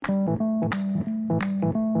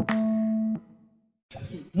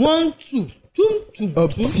1, 2.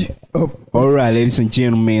 Up. All right, ladies and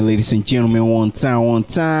gentlemen, one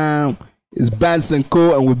time. It's Bands and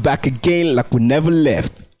Co, and we're back again like we never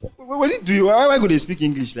left. What do you? Why could they speak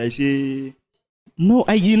English? Like say. No,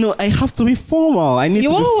 I have to be formal. I need to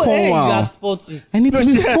be formal. You have sports it. I need to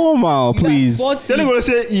be formal, please. Tell him what to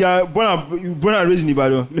say. Yeah, born and raised in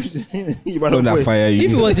Ibadan. Don't that fire you.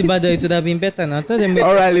 If it was Ibadan, it would have been better now. Tell them.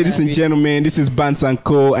 All right, ladies and gentlemen, this is Bands and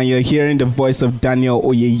Co, and you're hearing the voice of Daniel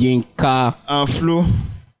Oyeyinka and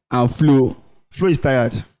Flo. Flo is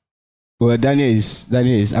tired. Well, Daniel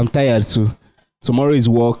is. I'm tired too. Tomorrow is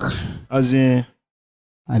work. As in,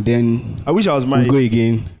 and then I wish I was married. We'll go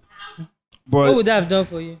again. But what would I have done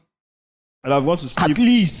for you? I'd have gone to sleep at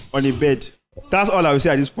least on a bed. That's all I will say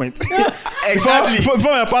at this point. Exactly.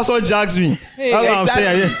 Before my pastor jags me. Hey, that's what I'm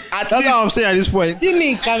saying. That's what I'm saying at this point. See me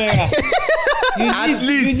in camera. You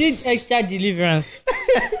need extra deliverance.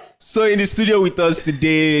 So in the studio with us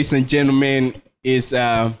today, ladies and gentlemen, is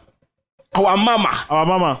our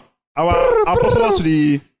mama. Our apostles to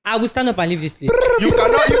the. I will stand up and leave this place. You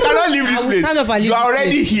cannot leave this place. Stand up and leave you are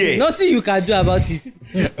already here. Nothing you can do about it.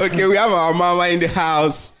 Okay, we have our mama in the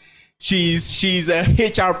house. She's a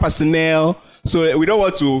HR personnel, so we don't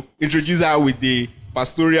want to introduce her with the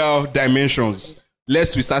pastoral dimensions.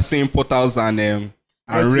 Lest we start saying portals and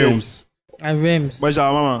realms. And realms. But she's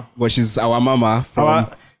our mama. But she's our mama.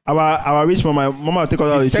 Our rich mama. Mama will take us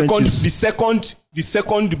out of the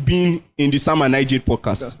second being in the Sam and IJ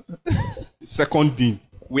podcast. Second being.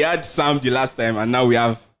 We had Sam the last time, and now we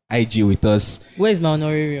have IG with us. Where's my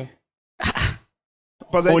honorarium?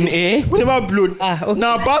 On air? We never blown. Okay.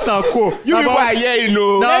 Now, Bass and Co. You people are here, you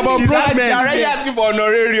know. Now, about broad men. You're already asking for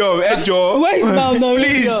honorarium, Joe. Where is my honorarium?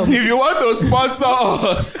 Please, if you want to sponsor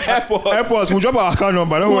us, help us. We'll drop our account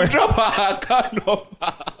number. Don't worry. Drop our account number.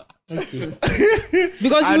 Okay.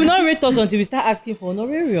 Because you will not rate us until we start asking for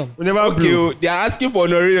honorarium. We never blew. They are asking for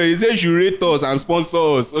honorarium. They say you should rate us and sponsor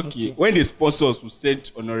us. Okay. When they sponsor us, we'll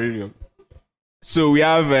send honorarium. So we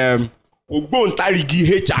have Ogbon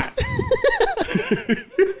Tarigi HR.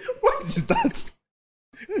 What is that?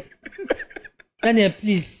 Daniel,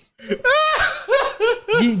 please.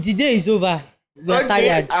 the day is over. We are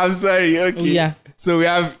tired. I'm sorry. Okay. Oh, yeah. So we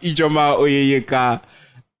have Ijoma Oyeyinka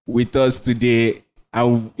with us today.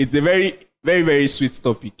 And it's a very, very, very sweet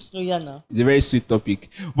topic. Oh, yeah, now. It's a very sweet topic.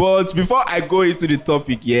 But before I go into the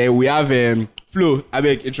topic, we have Flo. I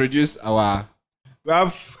beg, introduce our... I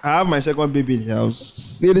have my second baby in the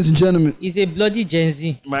house. Ladies and gentlemen. He's a bloody Gen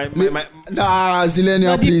Z.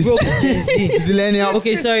 Zillennial, please. Gen Z. Zillennial.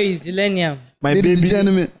 Okay, sorry, Zillennial. My Ladies baby, and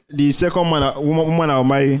gentlemen. the second woman I'll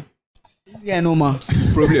marry. This guy no man.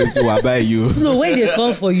 Problems will buy you. No, when they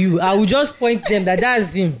come for you, I will just point them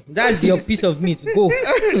that's him. That's your piece of meat. Go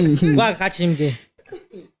and catch him there.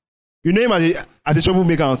 You know him as a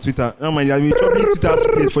troublemaker on Twitter. No man, he has been troubling Twitter's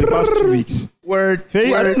page for the past 2 weeks. Word.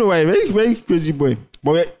 I don't know why. Very, very crazy boy.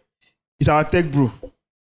 But it's our tech bro.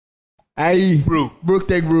 Aye. Broke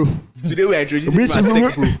tech bro. Today we are introducing him as tech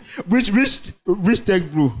bro. Rich tech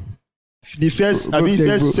bro. The first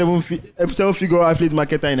seven-figure athlete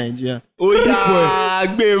marketer in Nigeria. Oh yeah,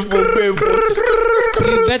 gbefo.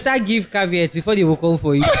 You better give caveat before they will come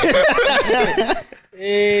for you.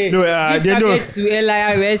 Hey, No, give they know. caveat to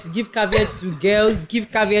LIRS, give caveat to girls, give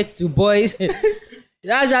caveat to boys.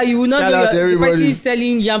 That's how you will not Shout know out to the everybody. person is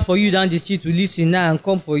telling yam for you down the street to listen now and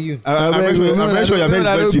come for you. I'm very sure you have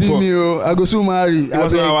heard his voice before. I go so marry. It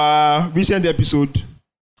was on our recent episode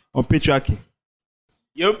on patriarchy.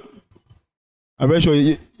 Yep. I'm very sure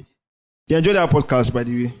you enjoyed our podcast, by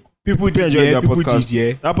the way. People do enjoy their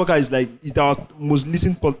podcast. That podcast is like it's our most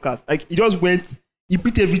listened podcast. Like it just he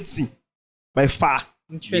beat everything by far.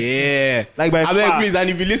 Interesting. Yeah. Like by I far. beg, please, and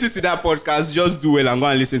if you listen to that podcast, just do well and go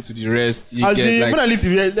and listen to the rest. You As get, in, like, when I leave the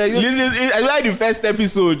listen, I like the first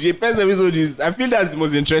episode. The first episode is, I feel that's the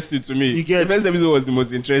most interesting to me. You get- The first episode was the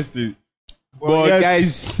most interesting. Well, But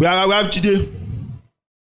yes, guys, we have Jide.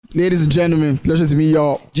 Ladies and gentlemen, pleasure to meet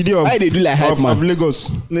y'all. Jide of, why they do like hype man? of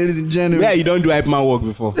Lagos. Ladies and gentlemen. Where you don't do hype man work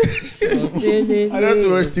before. I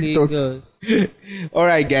don't watch TikTok. All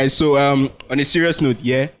right, guys. So on a serious note,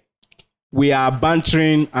 we are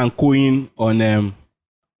bantering and coing on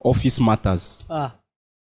office matters.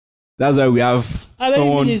 That's why we have How many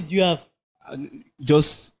someone. minutes do you have?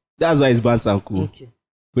 That's why it's banter and cool. Okay.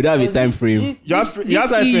 We don't have a time frame. You have This time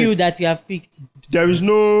frame. EU that you have picked. There is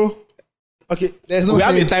no. Okay, There's no We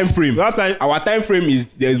have a hint. time frame. we have time. Our time frame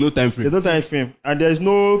is there is no time frame. There's no time frame, and there's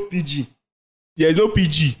no PG. There is no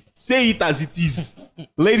PG. Say it as it is.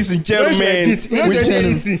 Ladies and gentlemen,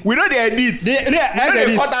 we know the edit.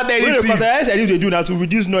 They cut out the editing. They do that to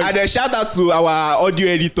reduce noise. And then shout out to our audio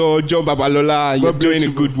editor, John Babalola. You're doing a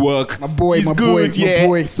good work. My boy, it's my good, boy, yeah. my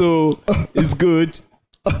boy. So it's good.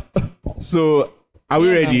 So are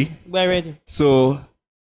we ready? We're ready. So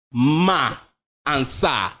Ma and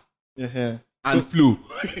Sa and Flu.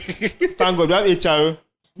 Thank God, we have HR.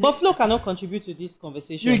 But Flo cannot contribute to this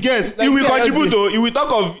conversation. You guess. He will contribute though. He will talk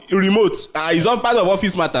of remote. He's not part of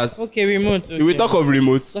Office Matters. Okay, remote. Okay. He will talk of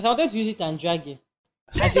remote. Because I wanted to use it and drag it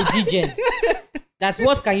as a DJ. That's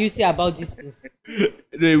what can you say about this things?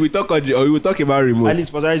 No, we talk about remote. At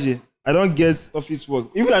least, I don't get office work.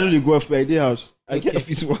 Even I know they go off Friday house. I get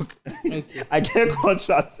office work. Okay. I get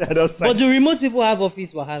contracts. I don't sign. But do remote people have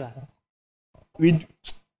office wahala?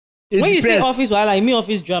 When you say office wahala, you mean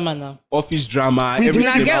office drama now? Office drama. We do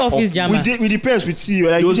not get office drama. We depends with CEO.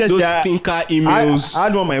 Like those stinker emails. I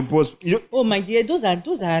don't want my boss. Oh my dear, those are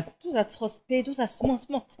trusted. Those are small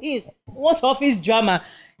things. What office drama?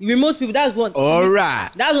 Remote people. That's what. All right.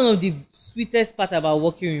 That's one of the sweetest part about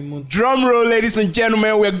working remote. Drum roll, ladies and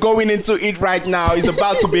gentlemen. We're going into it right now. It's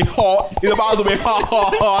about to be hot. It's about to be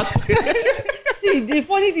hot. See, the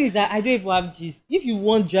funny thing is that I don't even have gist. If you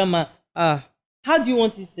want drama, how do you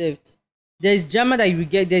want it served? There's drama that you will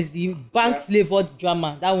get. There's the bank flavored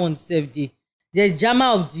drama. That one served there. There's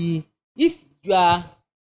drama of the if you are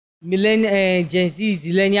Gen Z,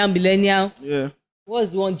 millennial. Yeah. What's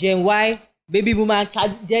the one? Gen Y, baby boomer.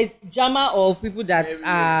 There's drama of people that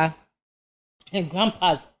are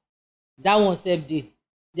grandpas. That one served there.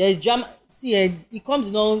 There's drama. See, it comes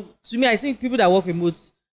to me. I think people that work remote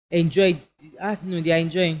enjoy. No, they are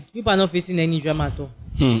enjoying. People are not facing any drama at all.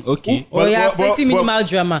 Okay. Facing minimal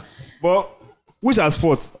drama. But who's at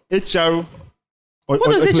fault? HR. What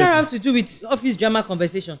does HR have to do with office drama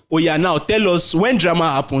conversation? Oh yeah, now tell us when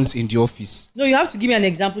drama happens in the office. No, you have to give me an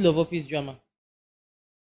example of office drama.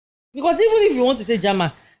 Because even if you want to say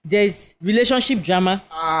drama, there's relationship drama,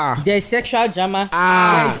 there's sexual drama,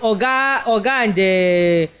 there's Oga and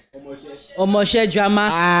the Omoshe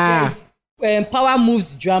drama, there's power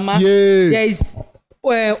moves drama, there's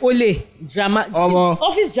Ole drama.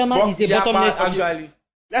 Office drama is a bottomless actually.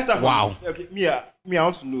 Let's talk. Wow. Okay, me, I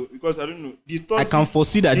want to know because I don't know. I can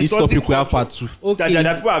foresee that this topic will have part 2. Okay.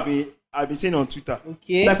 That people have been saying on Twitter.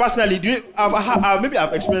 Okay. Like personally, maybe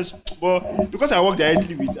I've experienced, but because I work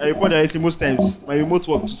directly I report directly most times. My remote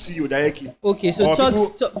work to CEO directly. Okay, so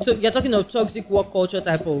you're talking of toxic work culture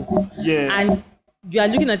type of. Yeah. And you are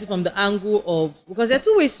looking at it from the angle of because there are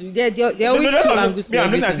two ways. There are always two angles.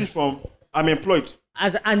 I'm looking at it from I'm employed.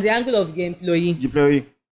 And the angle of the employee. The employee.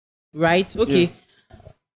 Right. Okay. Yeah.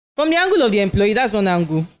 From the angle of the employee, that's one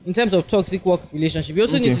angle in terms of toxic work relationship. You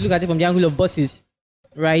also need to look at it from the angle of bosses,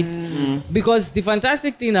 right? Because the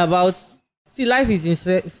fantastic thing about life is in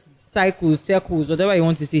cycles, circles, whatever you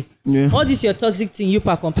want to say. Yeah. All this your toxic thing you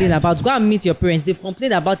complain about. Go and meet your parents. They've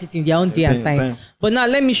complained about it in their own day and time. But now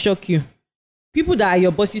let me shock you. People that are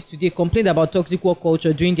your bosses today complain about toxic work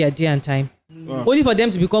culture during their day and time. Only for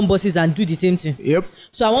them to become bosses and do the same thing. Yep.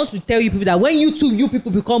 So I want to tell you people that when you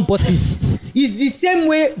people become bosses, it's the same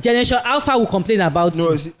way Generation Alpha will complain about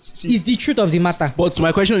you. It's the truth of the matter. But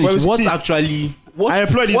my question is, what I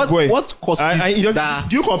employed this boy. What causes that?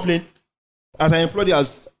 Do you complain? As I employed you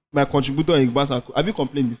as my contributor in Igbansa, have you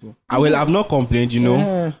complained before? I've not complained, you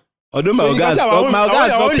know. Although my Oga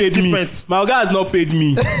has not paid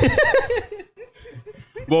me.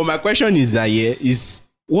 But my question is that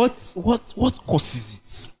what causes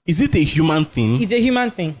it? Is it a human thing? It's a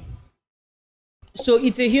human thing. So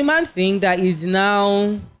it's a human thing that is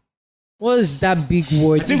now. What's that big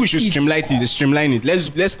word? I think we should streamline it.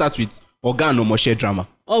 Let's start with Oga and Omoshe drama.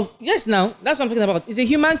 Oh yes, now that's what I'm talking about. It's a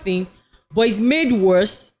human thing, but it's made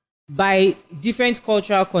worse by different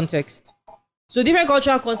cultural context. So different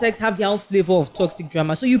cultural contexts have their own flavor of toxic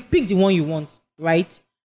drama. So you pick the one you want, right?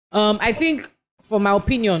 I think, from my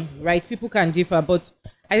opinion, right, people can differ, but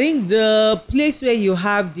I think the place where you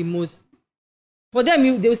have the most, for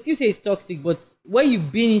them, they will still say it's toxic, but when you've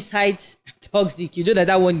been inside toxic, you know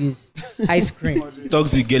that one is ice cream.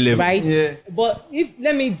 Toxic get level. Right? Yeah. But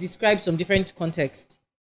let me describe some different context.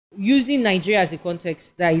 Using Nigeria as a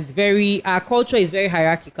context, our culture is very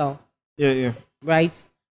hierarchical. Yeah. Right?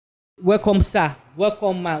 Welcome, sir.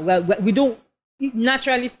 Welcome, man. We don't,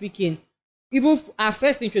 naturally speaking, even our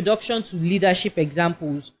first introduction to leadership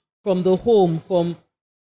examples from the home, from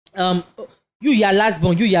you are last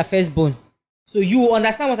born, you are first born. So you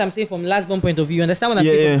understand what I'm saying from last born point of view. You understand what I'm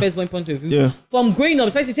saying from first born point of view. Yeah. From growing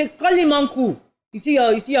up, first you say, call him uncle. You see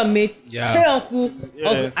your mate, say uncle,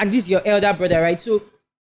 uncle, and this is your elder brother, right? So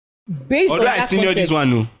based on that I senior context, this one,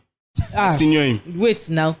 no. Senior him. Wait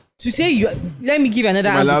now. To say you, let me give you another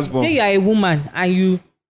My angle. last To born. say you are a woman and you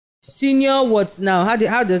senior what now?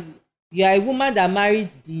 How does you are a woman that married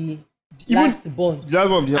the last born The last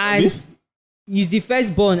one, and he's the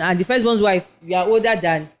firstborn, and the firstborn's wife, you are older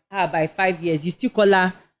than her by 5 years. You still call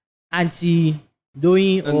her Auntie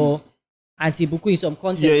Doyin or Auntie Buku in some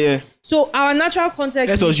context. Yeah. So our natural context.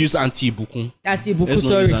 Let us use Auntie Ibukun. Auntie Buku, Let's not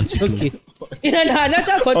sorry. use Auntie Buku. Okay. In our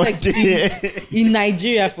natural context, in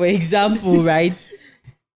Nigeria, for example, right?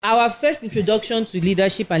 Our first introduction to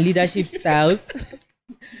leadership and leadership styles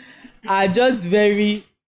are just very.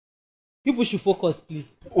 People should focus,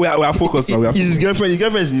 please. We are focused now. We are His focused. girlfriend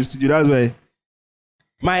is in the studio. That's why.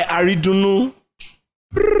 My Aridunu.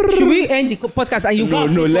 Should we end the podcast and you go?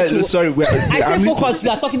 Sorry. I said focus. You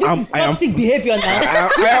are talking. This is toxic behavior now.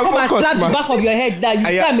 I am Come and focused, slap the ma. back of your head now. You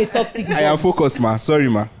say I'm a toxic. I am focused, ma. Sorry,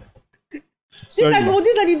 ma. These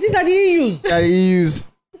are the EUs. That EUs.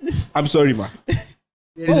 I'm sorry, ma.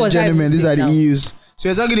 Ladies was and I gentlemen, these are the now? EUs. So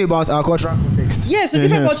you're talking about our cultural context. Yeah, so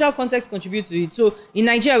different cultural contexts contribute to it. So in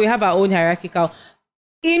Nigeria, we have our own hierarchical.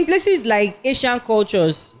 In places like Asian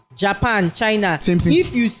cultures, Japan, China, Same thing.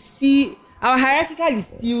 if you see, our hierarchical is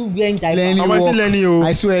still wearing diapers. Lenny How much walk. is Lenny, oh?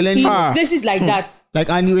 I swear, Lenny. In Ah, places like that, like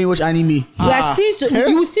anime, when you watch anime. you are seeing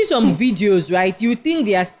you will see some videos, right? You think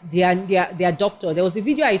they are doctor. There was a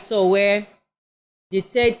video I saw where they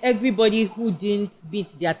said everybody who didn't beat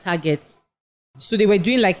their targets, so they were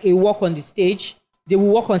doing like a walk on the stage. They will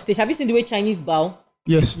walk on stage. Have you seen the way Chinese bow?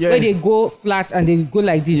 Yes. Yeah. Where they go flat and they go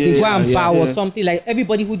like this, they go Yeah, and yeah, bow or yeah. something, like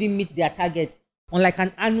everybody who didn't meet their target on like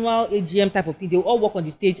an annual AGM type of thing, they will all walk on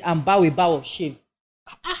the stage and bow a bow of shame.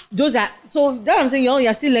 Those are so that I'm saying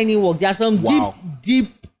you're still learning work. There are some Wow.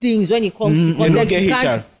 deep things when it comes to You context. don't get You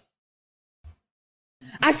can't- HR.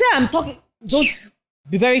 I say I'm talking. Don't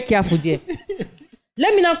be very careful there.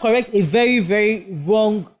 Let me now correct a very, very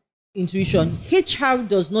wrong intuition. HR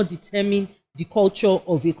does not determine the culture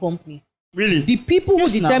of a company. Really? The people who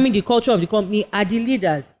Yes, now. determine the culture of the company are the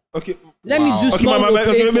leaders. Okay. Let me do Okay, small role play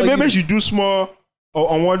for maybe you. you do small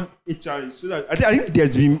on one HR so that I think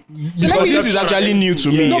there's been Because this is actually new to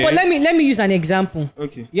me. No, eh? but let me use an example.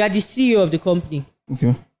 Okay. You are the CEO of the company.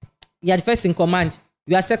 Okay. You are the first in command.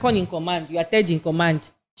 You are second in command. You are third in command.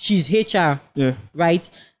 She's HR, Yeah. right?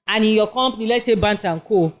 And in your company, let's say Banks and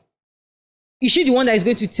Co. Is she the one that is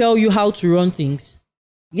going to tell you how to run things?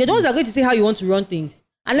 You're the ones that are going to say how you want to run things.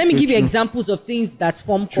 And let me give you examples of things that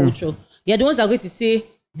form culture. You're the ones that are going to say,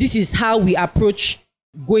 this is how we approach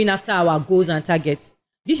going after our goals and targets.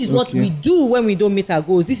 This is what we do when we don't meet our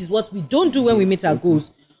goals. This is what we don't do when we meet our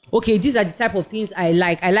goals. Okay, these are the type of things I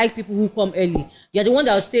like. I like people who come early. You're the one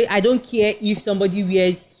that will say, I don't care if somebody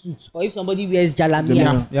wears suits or if somebody wears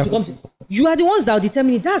jalamia. Yeah. To come to. You are the ones that will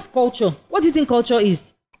determine it. That's culture. What do you think culture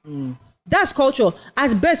is? That's culture.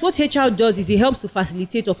 At best, what HR does is it helps to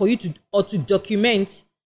facilitate or for you to document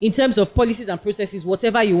in terms of policies and processes,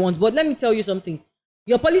 whatever you want. But let me tell you something.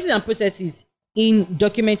 Your policies and processes in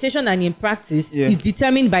documentation and in practice is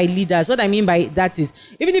determined by leaders. What I mean by that is,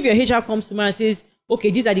 even if your HR comes to me and says, okay,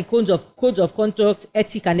 these are the codes of conduct,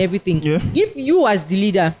 ethic and everything. Yeah. If you as the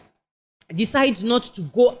leader decide not to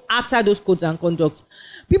go after those codes and conduct,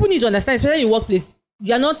 people need to understand, especially in workplace,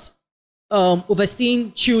 you are not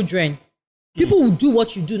overseeing children. People will do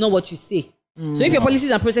what you do, not what you say. So if your policies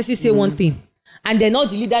and processes say one thing and they're not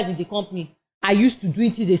the leaders in the company are used to do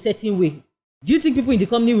it a certain way, do you think people in the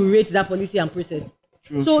company will rate that policy and process?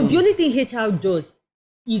 The only thing HR does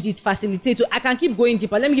is it facilitates. So I can keep going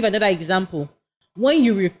deeper. Let me give another example. When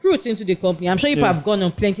you recruit into the company, I'm sure you have gone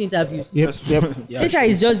on plenty interviews. Yep. HR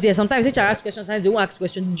is just there. Sometimes HR asks questions, sometimes they won't ask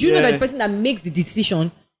questions. Do you know that the person that makes the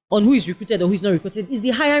decision on who is recruited or who is not recruited is the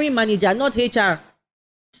hiring manager, not HR?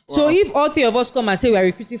 So if all three of us come and say we are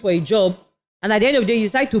recruiting for a job, and at the end of the day you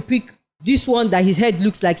decide to pick this one that his head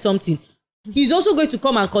looks like something, he's also going to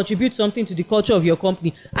come and contribute something to the culture of your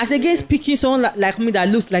company, as against picking someone like me that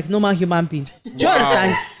looks like normal human being. Do you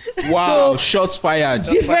understand? Wow, So, shots fired.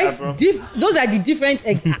 those are the different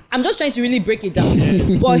I'm just trying to really break it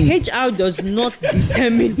down. But HR does not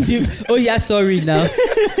determine oh yeah, sorry now.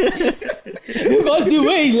 Because the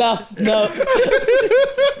way he laughed now.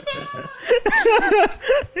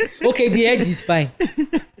 Okay, the head is fine.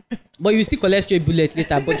 But you still collect straight bullet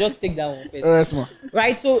later, but just take that one first. Yes, ma.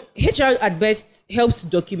 Right? So HR at best helps to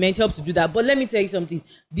document, helps to do that. But let me tell you something.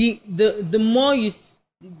 The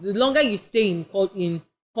longer you stay in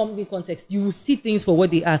company context, you will see things for what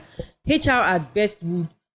they are. HR at best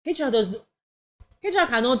HR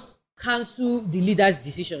cannot cancel the leader's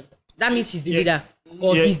decision. That means she's the leader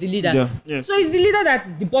or he's the leader. Yeah. So it's the leader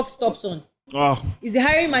that the buck stops on. Oh. Is the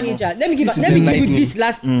hiring manager. Let me give This is you enlightening. this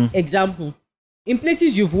last example. in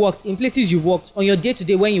places you've worked, on your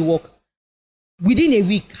day-to-day when you work, within a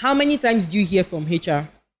week, how many times do you hear from HR?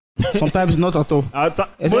 Sometimes not at all.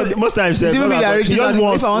 Most times, it's even me that reaches out if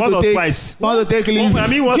I want to take leave. I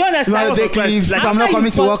mean, do you understand? If I'm not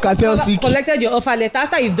coming to work, I feel sick. Collected your offer letter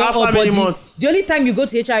after you've done all body. months? The only time you go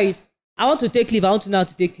to HR is, I want to take leave. I want to know how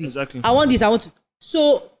to take leave. Exactly. I want this. I want to.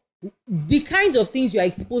 So the kinds of things you are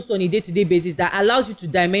exposed to on a day-to-day basis that allows you to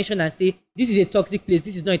dimension and say, this is a toxic place.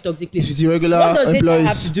 This is not a toxic place. It's irregular what does employees. HR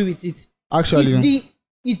have to do with it? Actually,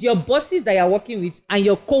 it's your bosses that you are working with and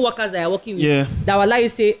your co-workers that you are working with that will allow you to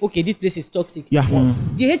say, okay, this place is toxic. Yeah.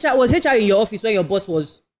 Was HR in your office when your boss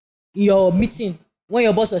was in your meeting, when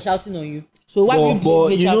your boss was shouting on you? So why do you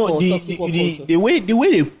blame HR for toxic work culture? the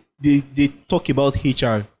way they talk about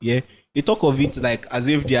HR, they talk of it like as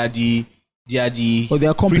if they are the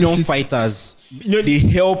freedom fighters. They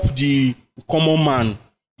help the common man.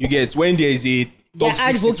 You get when there is a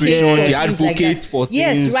toxic situation, they advocate for things.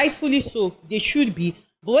 Yes, rightfully so. They should be.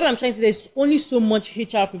 But what I'm trying to say, there's only so much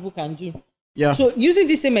HR people can do. Yeah. So using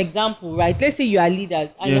the same example, right? Let's say you are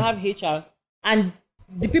leaders and you have HR, and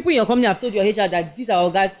the people in your company have told your HR that these are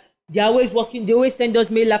our guys. They're always working. They always send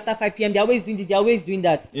us mail after 5 p.m. They're always doing this. They're always doing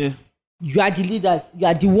that. Yeah. You are the leaders. You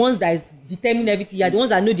are the ones that determine everything. You are the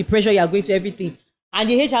ones that know the pressure you are going to everything. And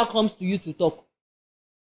the HR comes to you to talk.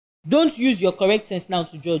 Don't use your correct sense now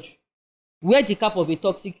to judge. Wear the cap of a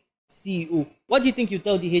toxic CEO. What do you think you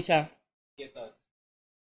tell the HR? Get out.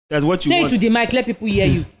 That's what you want. want. Say it to the mic. Let people hear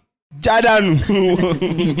you.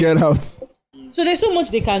 Jadan. Get out. So there's so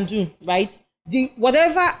much they can do, right?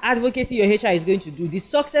 Whatever advocacy your HR is going to do, the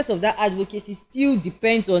success of that advocacy still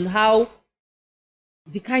depends on how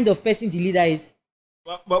the kind of person the leader is.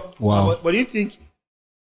 But do you think,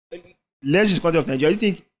 let's just context of Nigeria, do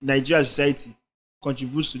you think Nigeria society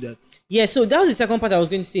contributes to that? Yeah, so that was the second part I was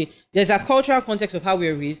going to say. There's a cultural context of how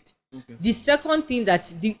we're raised. Okay. The second thing,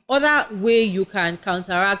 that the other way you can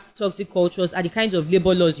counteract toxic cultures are the kinds of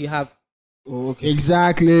labor laws you have. Oh, okay.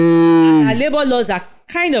 Exactly. Our labor laws are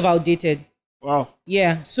kind of outdated. Wow.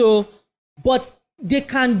 Yeah, so, but they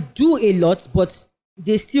can do a lot, but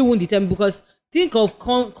they still won't determine, because think of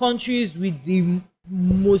countries with the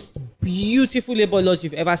most beautiful labor laws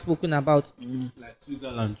you've ever spoken about. Like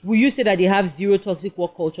Switzerland. Will you say that they have zero toxic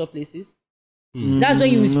work culture places? That's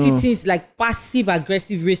when you see things like passive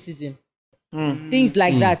aggressive racism. Things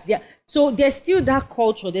like that. Yeah. So there's still that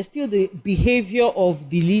culture, there's still the behavior of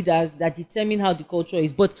the leaders that determine how the culture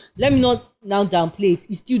is. But let me not now downplay it.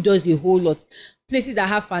 It still does a whole lot. Places that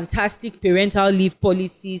have fantastic parental leave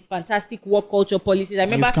policies, fantastic work culture policies. I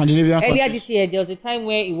remember earlier this year there was a time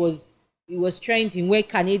where it was trending, where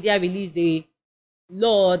Canada released a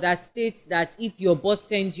law that states that if your boss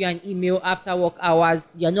sends you an email after work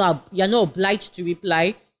hours, you're not obliged to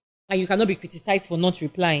reply, and you cannot be criticized for not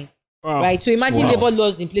replying. Wow. Right? So imagine labor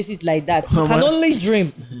laws in places like that. You can only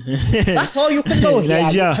dream. That's all you can do here.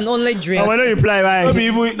 You can only dream. I want to reply, right? Not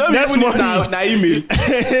even na email.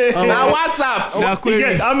 Na WhatsApp.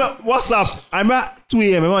 I'm at WhatsApp. I'm at 2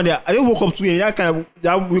 a.m. I don't wake up 2 a.m.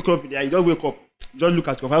 That wake up. You don't wake up. Just look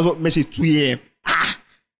at your message 2 a.m.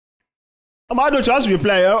 I don't just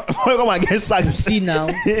reply. Come and get sacked. See now.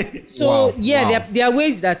 So there are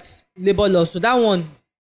ways that labor law. So that one,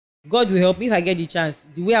 God will help me if I get the chance.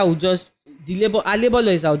 The way I will just our labor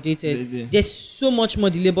law is outdated. There's so much more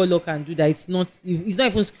the labor law can do that it's not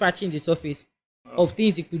even scratching the surface of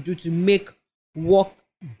things it could do to make work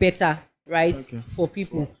better, right, for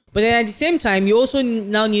people. But then at the same time, you also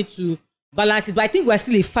now need to balance it. But I think we're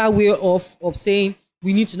still a far way off of saying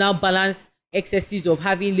we need to now balance excesses of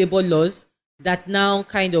having labor laws that now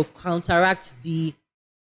kind of counteract the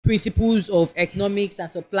principles of economics and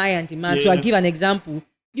supply and demand. So I'll give an example.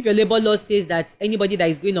 If your labor law says that anybody that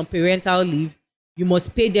is going on parental leave, you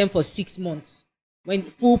must pay them for 6 months, when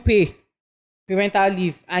full pay parental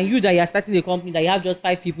leave, and you that you are starting a company that you have just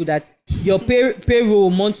 5 people, that your payroll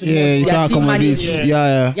month to month, you can't accommodate.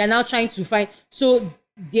 You're now trying to find. So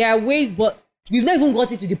there are ways, but we've not even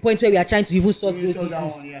got it to the point where we are trying to even sort those issues.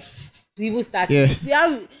 To even start. We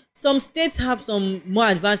have some states have some more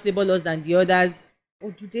advanced labor laws than the others.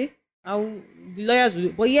 Oh, do they? The lawyers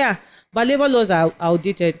will, but labor laws are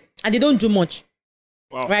outdated and they don't do much.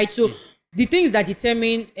 Wow. Right? So the things that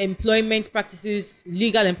determine employment practices,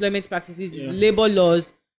 legal employment practices, is labor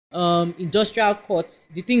laws, industrial courts,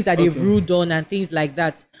 the things that they've ruled on and things like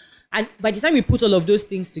that. And by the time we put all of those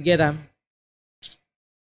things together,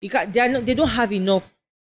 they don't have enough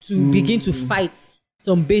to begin to fight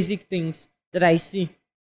some basic things that I see.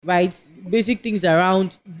 Right? Basic things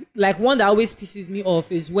around, like one that always pisses me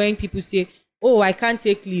off is when people say, oh, I can't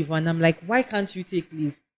take leave. And I'm like, why can't you take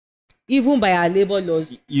leave? even by our labor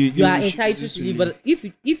laws, you are should- entitled to leave. But if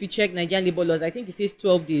you check Nigerian labor laws, I think it says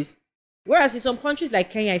 12 days. Whereas in some countries like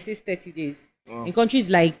Kenya, it says 30 days. In countries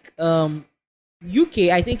like UK,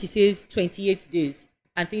 I think it says 28 days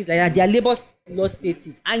and things like that. Their labor law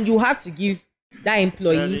status, and you have to give that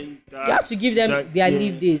employee, you have to give them their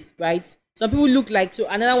leave days, right? Some people look like, so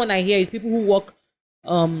another one I hear is people who work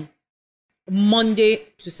Monday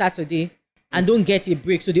to Saturday and don't get a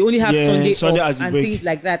break, so they only have Sunday Sunday off as a and break. things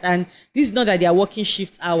like that. And this is not that they are working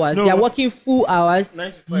shift hours; No. they are working full hours,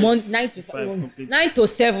 9 to 5. 9 to 5, complete. 9 to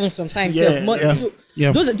 7 sometimes. Yeah, yeah. So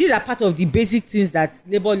Yeah. these are part of the basic things that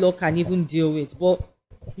labor law can even deal with. But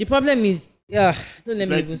the problem is, don't let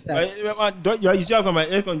me even start. You see how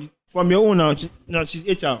come from your own now, she's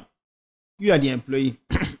HR. You are the employee.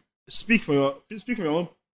 Speak from your own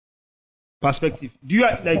perspective. Do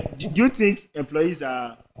you think employees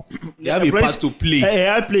are They have a part to play. They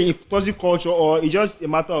have play in toxic culture, or it's just a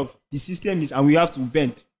matter of the system is and we have to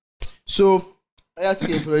bend? So I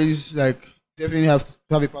think employees definitely have to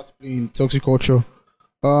have a part to play in toxic culture.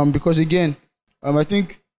 Because again, I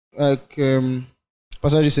think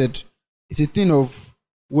Pastor said, it's a thing of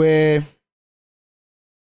where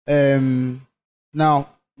now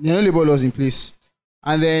there are no labor laws in place,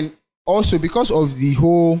 and then also because of the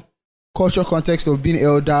whole cultural context of being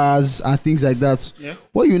elders and things like that,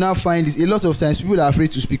 what you now find is a lot of times people are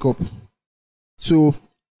afraid to speak up. So,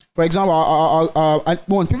 for example,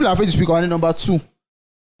 one, people are afraid to speak up, and then number two,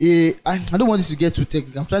 I don't want this to get too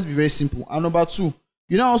technical. I'm trying to be very simple. And number two,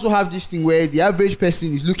 you now also have this thing where the average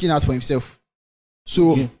person is looking out for himself.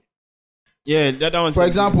 So, that one. for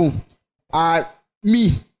example,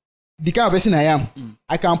 me, the kind of person I am,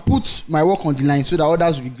 I can put my work on the line so that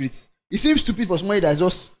others will be great. It seems stupid for somebody that's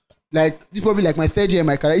just this is probably like my third year in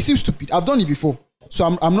my career. It seems stupid. I've done it before,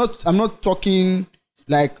 so I'm not talking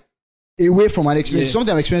away from an experience. It's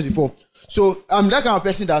something I've experienced before. So I'm that kind of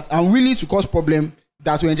person that I'm willing to cause problem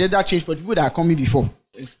that will engender change for the people that are coming before.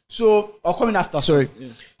 So or coming after. Sorry.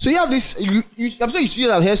 So you have this. I'm sure you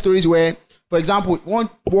have heard stories where, for example, one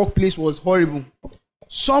workplace was horrible.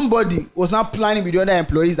 Somebody was now planning with the other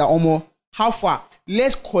employees that how far?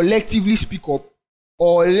 Let's collectively speak up,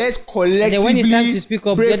 or let's collectively. And then when it's time to speak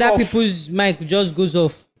up, the break other off. people's mic just goes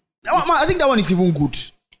off. I think that one is even good.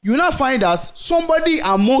 You will now find that somebody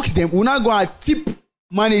amongst them will now go and tip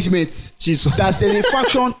management. Jesus. That there's a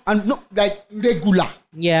faction and no,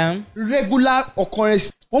 regular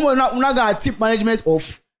occurrence. One will now go and tip management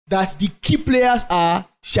of that the key players are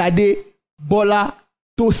Shade, Bola,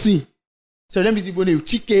 Tosi. So let me see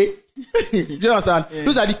Chike. Do you understand?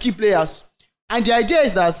 Those are the key players. And the idea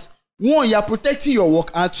is that one, you are protecting your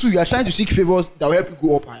work, and two, you are trying to seek favors that will help you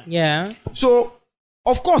go up higher. Yeah. So,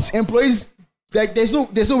 of course, employees, there's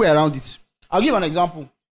no way around it. I'll give an example.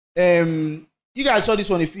 You guys saw this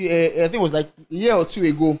one I think it was like a year or two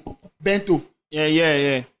ago. Bento.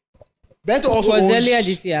 Yeah. Bento also It was owns... earlier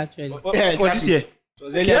this year, actually. Yeah, What this year? It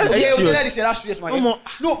was Yeah, earlier it was this year. earlier this year. That's 2 years, man.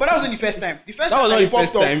 No, but that wasn't the first time. The first That time was not he the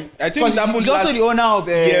first popped up, time. I think because that he's was also last the owner of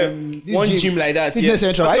year. One this gym like that. Fitness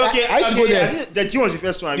Central. I used to go there. The gym was the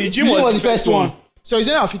first one. The The gym He was was the first one. So he's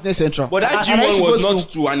in our Fitness Central. But that gym And I used one to go was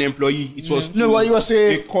to- not to an employee. It was to No, but he was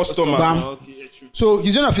a customer. Bam. Okay, yeah, true. So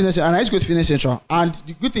he's in a Fitness Central, and I used to go to Fitness Central. And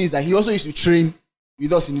the good thing is that he also used to train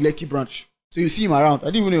with us in the Lekki branch. So you see him around. I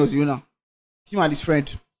didn't even know he was the owner. See him and his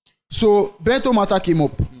friend. So Bento matter came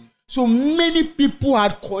up. So many people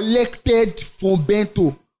had collected from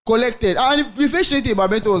Bento. And the first thing about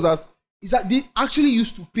Bento was that they actually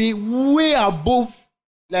used to pay way above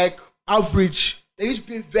average. They used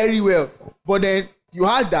to pay very well. But then you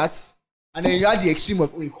had that, and then you had the extreme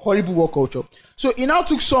of horrible work culture. So it now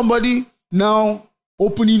took somebody now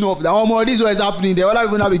opening up that this was happening. The other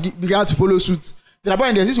people now began to follow suit. Then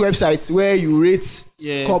apparently there's this website where you rate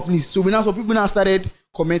companies. So people now started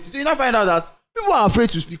commenting. So you now find out that people are afraid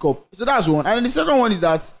to speak up. So that's one. And then the second one is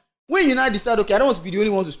that when you now decide, okay, I don't want to be the only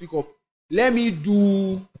one to speak up. Let's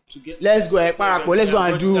go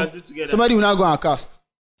and do. Somebody will now go and cast.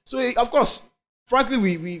 So of course, frankly,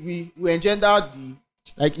 we engender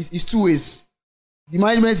it's two ways. The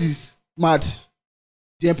management is mad.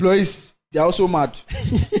 The employees, they're also mad.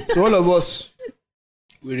 So all of us,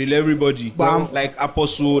 We reel everybody. Bam. Like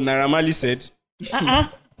Apostle Naramali said. He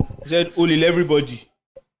said, "Oh, reel everybody."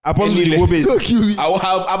 Apostle Anyway. the Wobes. don't kill me. I will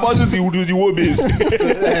have Apostle to do the war base.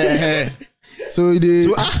 So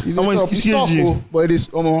excuse you. but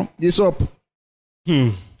it's up.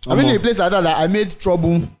 I mean, in a place like that, I made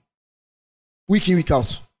trouble week in, week out.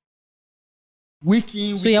 So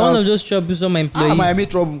you're one of those troublesome employees. I made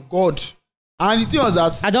trouble. God. And the thing was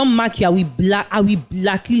that I don't mark you. I will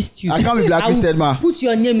blacklist you. I can't be blacklisted, man. Put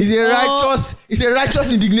your name. It's a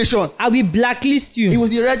righteous indignation. I will blacklist you. It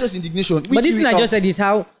was a righteous indignation. But this thing I just said is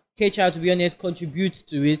how HR, to be honest, contributes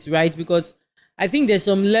to it, right? Because I think there's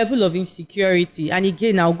some level of insecurity. And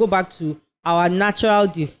again, I'll go back to our natural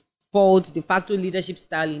default, de facto leadership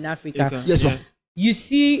style in Africa. Okay. Yes, ma'am. You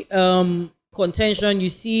see contention, you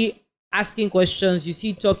see asking questions, you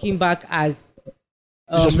see talking back as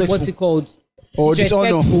what's it called? Or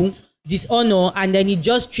dishonor, and then it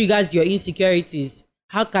just triggers your insecurities.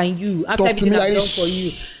 How can you, after everything I've done for you,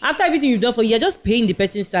 after everything you've done for you, you're just paying the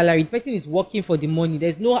person's salary. The person is working for the money.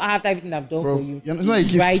 There's no after everything I've done for you. It's not a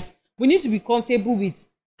gift. Right? We need to be comfortable with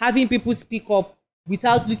having people speak up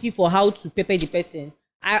without looking for how to pepper the person.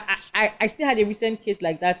 I still had a recent case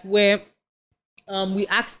like that where we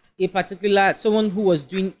asked someone who was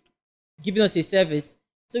giving us a service.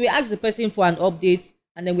 So we asked the person for an update,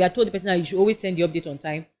 and then we are told the person that you should always send the update on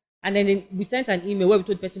time. And then we sent an email where we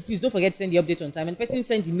told the person, please don't forget to send the update on time. And the person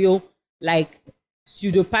sent the mail like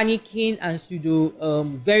pseudo panicking and pseudo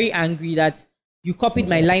very angry that you copied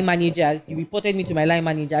my line managers, you reported me to my line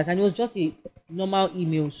managers, and it was just a normal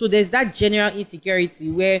email. So there's that general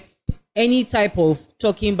insecurity where any type of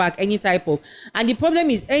talking back, and the problem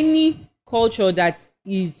is any culture that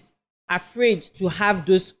is afraid to have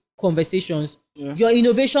those conversations, your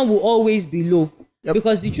innovation will always be low. Yep.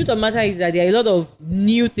 Because the truth of the matter is that there are a lot of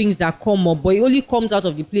new things that come up, but it only comes out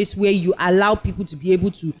of the place where you allow people to be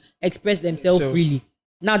able to express themselves freely.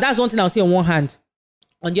 Now, that's one thing I'll say on one hand.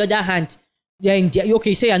 On the other hand,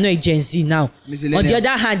 okay, say you're not a Gen Z now. On the other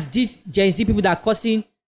hand, these Gen Z people that are causing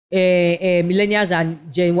millennials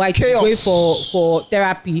and Gen Y to go for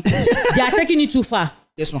therapy, they are taking it too far.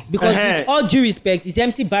 Yes, ma'am. Because with all due respect, it's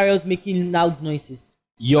empty barrels making loud noises.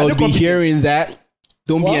 You'll be hearing that.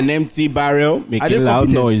 Don't be an empty barrel making loud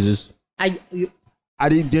noises. Are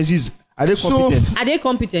they Gen Zs? Are they competent? Are they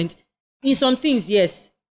competent? In some things, yes.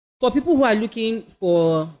 For people who are looking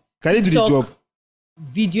for can they do the job?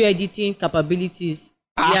 Video editing capabilities.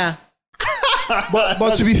 Yeah.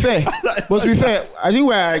 but to be fair, I think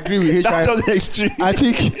where I agree with HR. That was extreme. I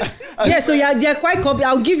think. Yeah, so they're quite competent.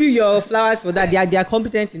 I'll give you your flowers for that. They are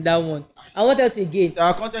competent in that one. And what else again? It's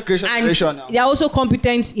our content creation now. They are also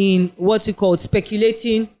competent in what's it called,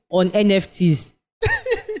 speculating on NFTs.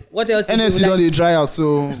 What else? NFT don't dry out,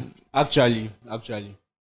 so actually.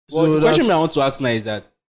 Well, the question I want to ask now is that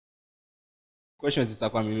question is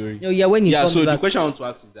Sakwamilori. No, yeah, when you so back. The question I want to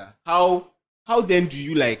ask is that how then do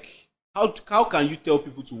you how can you tell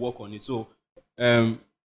people to work on it? So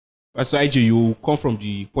Pastor IJ, you come from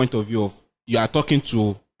the point of view of you are talking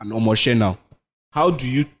to an Omoshe now. How do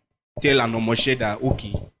you tell an Omoshe that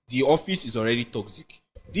okay, the office is already toxic?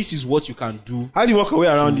 This is what you can do. How do you walk away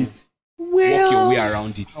around it? Walk your way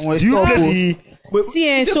around it. Do you play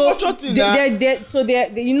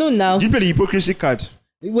you know now. Do you play the hypocrisy card?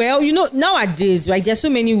 Well, you know, nowadays, right, there's so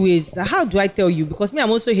many ways. How do I tell you? Because me,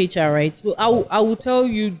 I'm also HR, right? So I will tell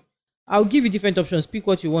you, I'll give you different options. Pick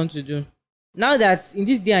what you want to do. Now that in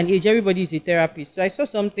this day and age, everybody is a therapist. So I saw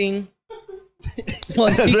something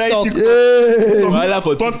on TikTok.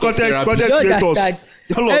 Content creators.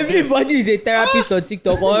 Everybody is a therapist on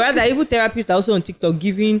TikTok. Or rather, even therapists are also on TikTok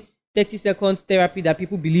giving 30-second therapy that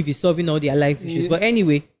people believe is solving all their life issues. But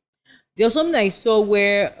anyway, there was something I saw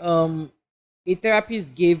where a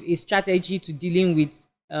therapist gave a strategy to dealing with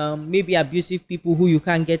maybe abusive people who you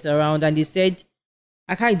can't get around. And they said,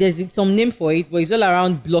 there's some name for it, but it's all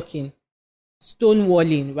around blocking,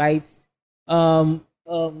 stonewalling, right?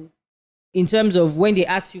 In terms of when they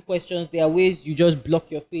ask you questions, there are ways you just block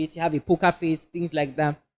your face, you have a poker face, things like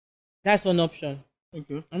that. That's one option.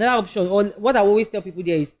 Okay. Another option, or what I always tell people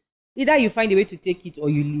there is, either you find a way to take it or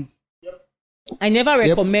you leave. Yep. I never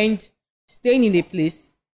recommend staying in a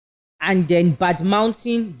place and then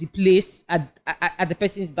bad-mouthing the place at the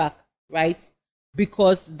person's back, right?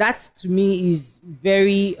 Because that, to me, is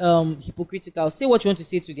very hypocritical. Say what you want to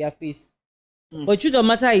say to their face. But the truth of the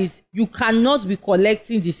matter is, you cannot be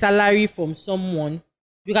collecting the salary from someone.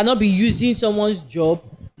 You cannot be using someone's job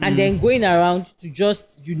and then going around to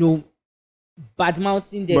just,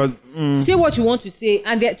 bad-mouthing them. But, say what you want to say.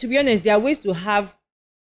 And to be honest, there are ways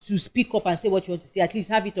to speak up and say what you want to say. At least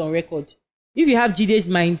have it on record. If you have Jide's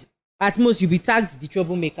mind, at most you'll be tagged the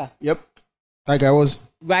troublemaker. Yep. Like I was.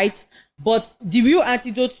 Right? But the real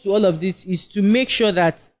antidote to all of this is to make sure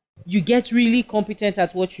that you get really competent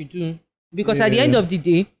at what you do. Because at the end of the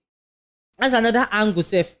day, that's another angle,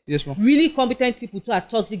 Seth. Yes, ma'am. Really competent people too are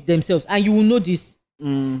toxic themselves. And you will know this.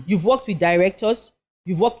 You've worked with directors,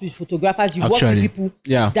 you've worked with photographers, you've worked with people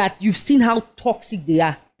that you've seen how toxic they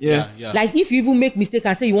are. Yeah. Like if you even make mistake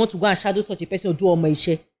and say you want to go and shadow such a person or do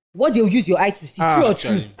omaishe, what they'll use your eye to see, true or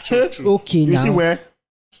true? Okay, You now. see where?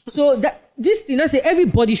 So that this thing, let's say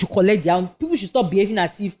everybody should collect their own. People should stop behaving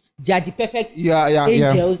as if they are the perfect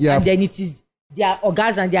angels, and then it is their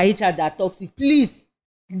organs and their HR that are toxic. Please,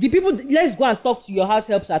 the people, let's go and talk to your house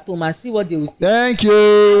helps at home and see what they will say. Thank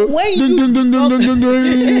you. When Ding, you ding, ding, ding, ding, ding,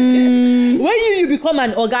 ding. when you become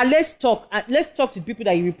an organ, let's talk to the people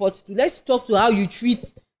that you report to. Let's talk to how you treat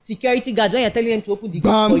security guards when you're telling them to open the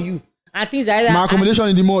gate for you and things like that. My accommodation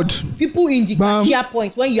in the mud. People in the Bam. cashier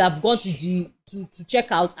point when you have gone to the to check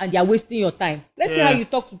out and they are wasting your time. Let's see how you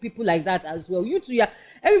talk to people like that as well. You too,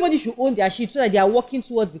 everybody should own their shit so that they are working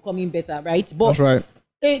towards becoming better, right? But That's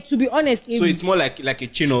right. To be honest, So it's more like a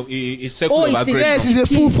chain of a circle of aggression. Yes,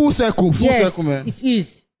 it's a full circle. Full circle, man. It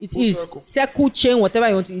is. It is. Circle, chain, whatever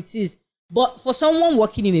you want to, it is. But for someone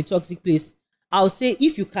working in a toxic place, I'll say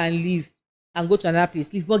if you can leave and go to another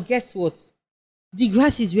place, leave. But guess what? The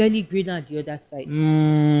grass is really greener at the other side.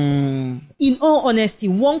 In all honesty,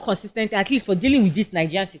 one consistent, at least for dealing with this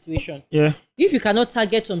Nigerian situation, if you cannot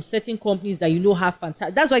target some certain companies that you know have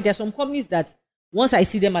fantastic, that's why there are some companies that once I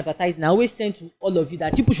see them advertising, I always send to all of you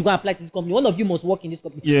that people should go and apply to this company. All of you must work in this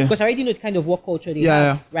company because I already know the kind of work culture they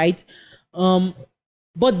have, right?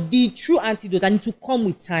 But the true antidote, I need to come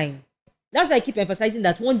with time. That's why I keep emphasizing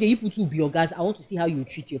that one day you put to be your guys. I want to see how you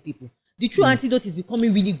treat your people. The true antidote is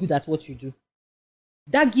becoming really good at what you do.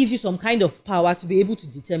 That gives you some kind of power to be able to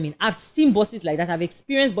determine. I've seen bosses like that. I've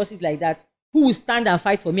experienced bosses like that who will stand and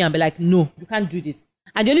fight for me and be like, no, you can't do this.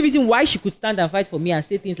 And the only reason why she could stand and fight for me and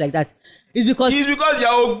say things like that is because you're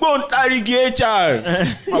Ogbon Tarigi HR.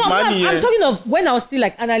 No, I'm talking of when I was still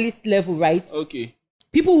like analyst level, right? Okay.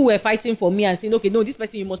 People who were fighting for me and saying, okay, no, this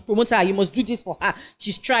person, you must promote her, you must do this for her.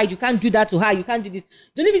 She's tried, you can't do that to her, you can't do this.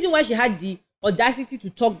 The only reason why she had the audacity to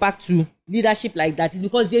talk back to leadership like that is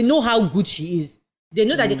because they know how good she is. They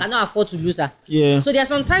know that they cannot afford to lose her. Yeah. So there are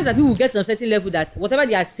some times that people get to a certain level that whatever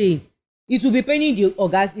they are saying, it will be paying the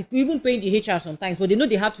organs, it will even pay the HR sometimes, but they know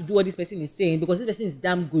they have to do what this person is saying because this person is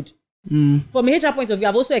damn good. From a HR point of view,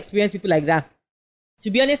 I've also experienced people like that. To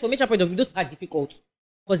be honest, from a HR point of view, those are difficult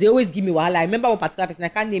because they always give me wahala. I remember one particular person, I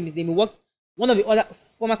can't name his name, he worked, one of the other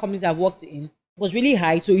former companies I've worked in was really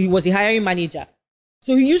high, so he was a hiring manager.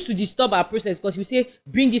 So he used to disturb our process because he would say,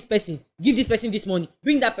 bring this person, give this person this money,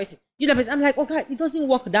 bring that person, give that person. I'm like, okay, it doesn't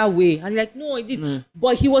work that way. I'm like, no, it did.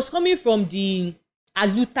 But he was coming from the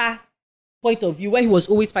aluta point of view where he was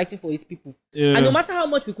always fighting for his people. And no matter how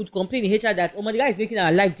much we could complain in HR that, oh my, the guy is making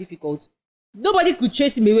our life difficult, nobody could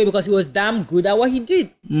chase him away because he was damn good at what he did.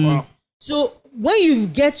 Wow. So when you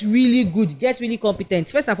get really good, get really competent,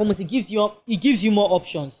 first and foremost, it gives you more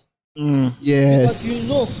options. Yes. Because you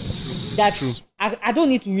know that I don't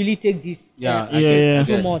need to really take this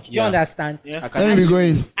too much. Do you understand? Let me be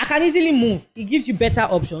going. I can easily move. It gives you better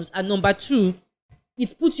options. And number two,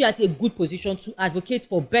 it puts you at a good position to advocate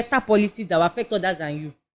for better policies that will affect others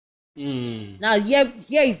than you. Now, here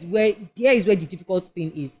is where the difficult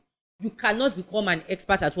thing is. You cannot become an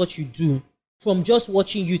expert at what you do from just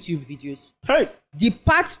watching YouTube videos. The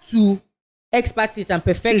path to expertise and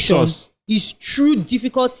perfection is through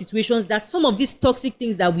difficult situations that some of these toxic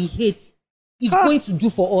things that we hate is going to do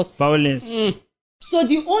for us. Violence. So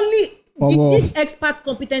this expert,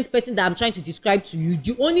 competent person that I'm trying to describe to you,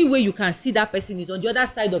 the only way you can see that person is on the other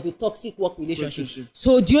side of a toxic work relationship.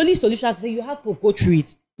 So the only solution is you have to go through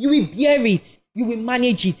it. You will bear it. You will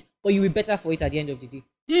manage it. But you will be better for it at the end of the day.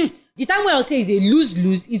 The time where I'll say is a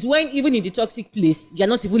lose-lose is when even in the toxic place, you're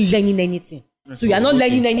not even learning anything. So you're not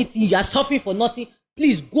learning anything. You're suffering for nothing.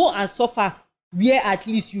 Please go and suffer where at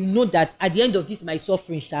least you know that at the end of this my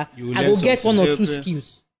suffering, I will get one or two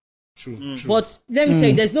skills. True. But let me tell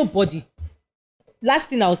you, there's nobody. Last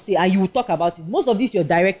thing I'll say, and you will talk about it, most of these your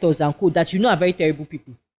directors and co that you know are very terrible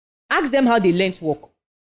people. Ask them how they learn to work.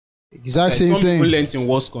 Exact same some thing. people learn in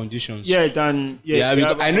worse conditions. Because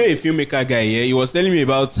I know a filmmaker guy here. He was telling me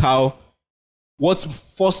about how what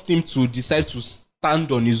forced him to decide to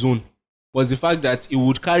stand on his own was the fact that he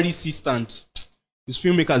would carry C-stand. These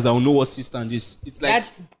filmmakers that will know what C-stand is. It's like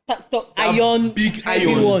that's iron, big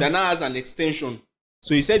iron that now has an extension.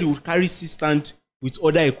 So he said he would carry C-stand with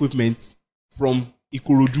other equipment from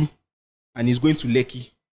Ikorodu and he's going to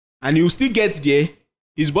Lekki. And he will still get there.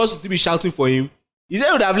 His boss will still be shouting for him. He said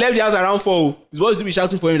he would have left the house around 4. His boss will still be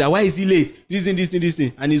shouting for him that why is he late? This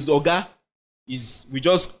thing. And his oga we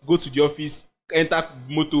just go to the office, enter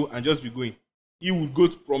motor and just be going. He would go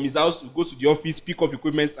from his house, go to the office, pick up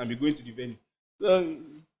equipment and be going to the venue.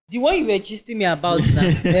 The one you were gisting me about now,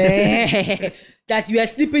 that you were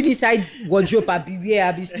sleeping inside wardrobe, I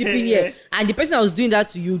be sleeping here, and the person that was doing that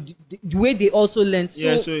to you, the way they also learned. So,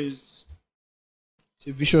 yeah, so it's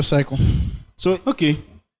a vicious cycle. So okay,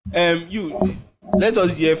 you let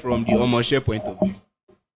us hear from the Omoshe point of view.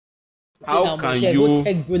 How can you?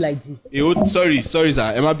 Take bro like this? Sorry,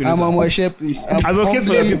 sir. Emma I'm Omoshe, please. advocate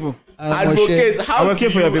for your people. Advocate. How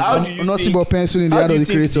do you nothing think? but pencil in the hand of the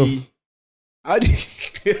creator. How do you,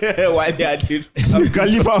 why they are doing?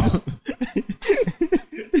 Khalifa.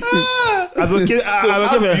 So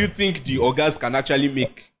how do you think the organs can actually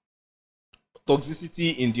make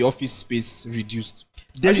toxicity in the office space reduced?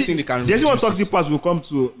 There's one toxic part will come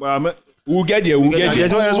to. We'll get there. We'll get there.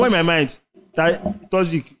 There's one in my mind.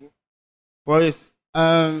 Toxic. Yes.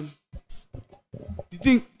 The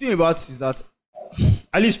thing about it is that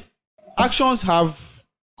At least. actions have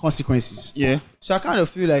consequences. Yeah. So I kind of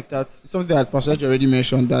feel like that's something that Pastor already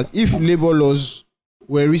mentioned, that if labor laws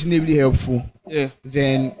were reasonably helpful, Yeah.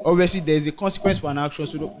 then obviously there's a consequence for an action,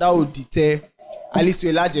 so that would deter, at least to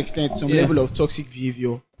a large extent, some level of toxic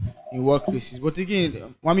behavior in workplaces. But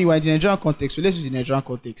again, we're in the Nigerian context, so let's use the Nigerian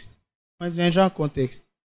context. In the Nigerian context,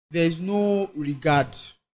 there is no regard.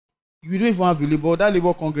 You don't even have a labor. That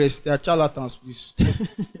labor congress, they are charlatans, please.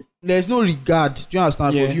 There's no regard, do you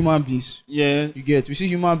understand, for human beings. Yeah. You get, we see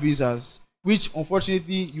human beings as, which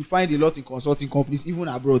unfortunately you find a lot in consulting companies, even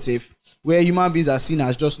abroad, safe, where human beings are seen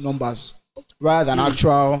as just numbers rather than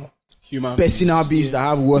actual human personal beings that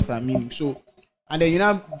have worth and meaning. So, and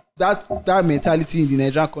then that mentality in the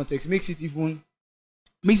Nigerian context makes it even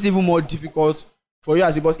more difficult for you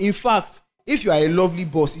as a boss. In fact, if you are a lovely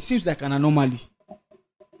boss, it seems like an anomaly.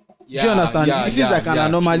 Do you understand? It seems like an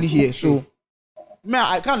anomaly true, here. True. So, man,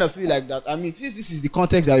 I kind of feel like that. I mean, since this is the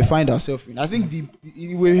context that we find ourselves in, I think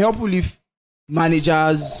it will help if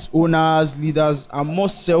managers, owners, leaders are more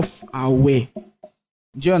self-aware.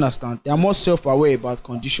 Do you understand? They are more self-aware about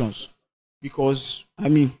conditions. Because, I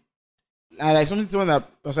mean, like something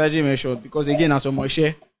that Pastor J mentioned, because again, as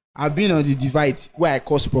Omoshe, I've been on the divide where I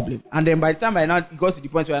cause problem. And then by the time I now got to the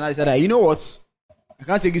point where I now decided, you know what? I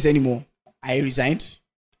can't take this anymore. I resigned.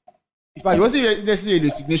 In fact, it wasn't necessarily a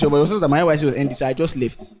resignation, but it was just that my NYSC was ending, so I just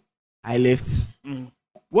left. I left.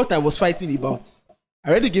 What I was fighting about, I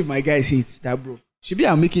already gave my guys hints that, bro,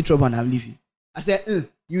 I'm making trouble and I'm leaving. I said,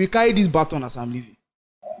 you will carry this baton as I'm leaving.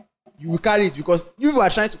 You will carry it because you are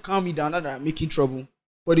trying to calm me down now that I'm making trouble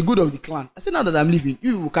for the good of the clan. I said, now that I'm leaving,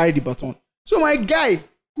 you will carry the baton. So my guy,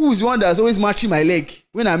 who is the one that's always matching my leg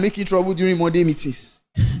when I'm making trouble during Monday meetings,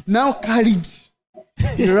 now carried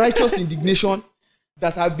the righteous indignation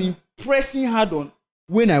that I've been pressing hard on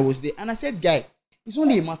when I was there. And I said, guy, it's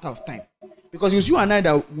only a matter of time. Because it was you and I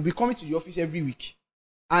that will be coming to the office every week.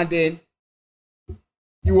 And then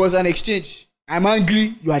it was an exchange. I'm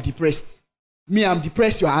angry, you are depressed. Me, I'm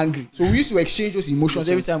depressed, you are angry. So we used to exchange those emotions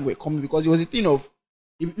every time we were coming, because it was a thing of,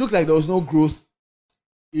 it looked like there was no growth.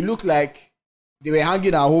 It looked like they were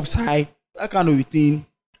hanging our hopes high. That kind of a thing.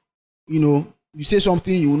 You know, you say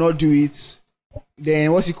something, you will not do it.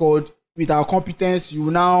 Then what's it called? With our competence, you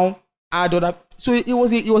will now add other. So it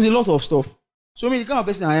was a lot of stuff. So I mean, the kind of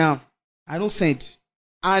person I am, I don't send.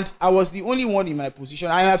 And I was the only one in my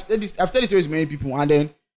position. And I've said this to many people. And then,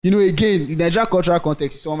 you know, again, in the Nigerian cultural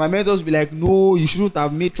context, so my mentors will be like, no, you shouldn't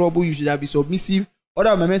have made trouble. You should have been submissive. Other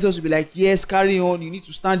of my mentors will be like, yes, carry on. You need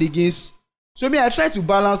to stand against. So I mean, I try to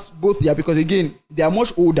balance both there, because again, they are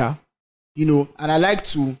much older, you know, and I like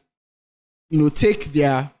to, you know, take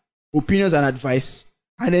their opinions and advice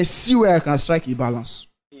and then see where I can strike a balance.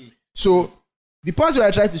 So the parts where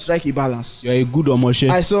I try to strike a balance, you're a good Omoshe.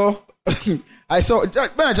 I saw when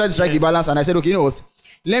I tried to strike a balance, and I said, okay, you know what?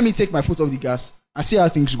 Let me take my foot off the gas and see how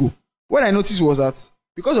things go. What I noticed was that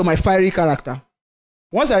because of my fiery character,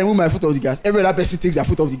 once I remove my foot off the gas, every other person takes their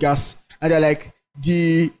foot off the gas, and they're like,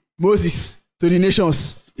 the Moses to the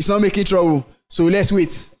nations, it's not making trouble, so let's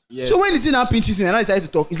wait. Yes. So when the thing now pinches me and I decide to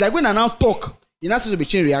talk, it's like when I now talk, it now seems to be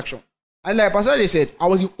chain reaction. And like Pastor J said, I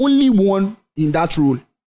was the only one in that role,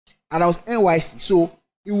 and I was NYC, so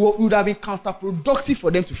it would have been counterproductive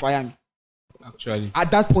for them to fire me. Actually,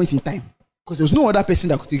 at that point in time, because there was no other person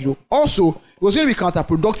that could take the role. Also, it was going to be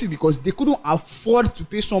counterproductive because they couldn't afford to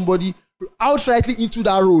pay somebody outrightly into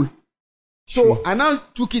that role. So true. I now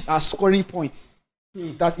took it as scoring points.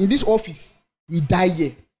 That in this office, we die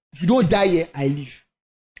here. If you don't die here, I leave.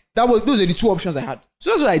 Those are the two options I had.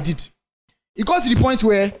 So that's what I did. It got to the point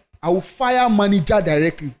where I would fire manager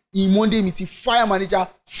directly. in Monday meeting, fire manager,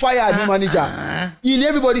 fire admin manager in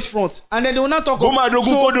everybody's front, and then they will not talk about.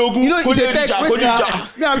 You know, it's a tech.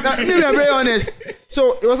 Maybe I'm very honest.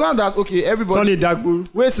 So it was not that okay. Everybody. Sunday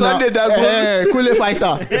Dagbo. Wait, Sunday Dagbo. Kule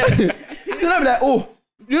fighter. You know, be like, oh,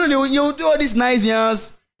 you know, you do all these nice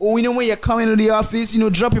yarns. Oh, you know, when you're coming to the office, you know,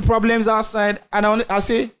 drop your problems outside, and I'll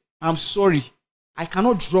say, I'm sorry, I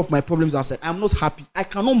cannot drop my problems outside. I'm not happy. I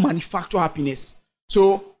cannot manufacture happiness.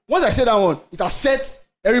 So once I say that one, it has set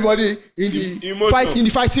everybody in the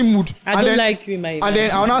fighting mood. I don't like you, my. And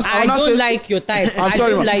then I'll not like your type. I'm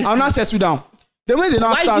sorry, I'll not settle down. Then when they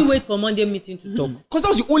now Why start, do you wait for Monday meeting to talk? because that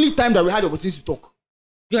was the only time that we had the opportunity to talk.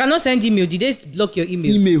 You cannot send email. Did they block your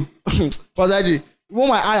email? Email. Pasaji, what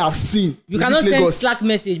my eye have seen. You cannot send Slack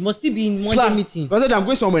message. Must it be in Monday meeting? Pasaji, I'm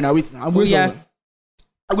going somewhere now. Wait now. I'm going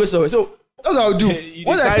somewhere. So that's what I'll do.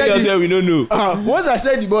 Once I said we don't know. Once I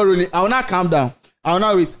said the ball rolling, I will not calm down. I will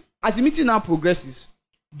not wait. As the meeting now progresses,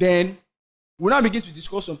 then we'll now begin to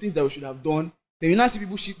discuss some things that we should have done. Then you now see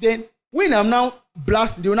people shit. Then when I'm now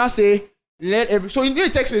blasting, they will now say, so in the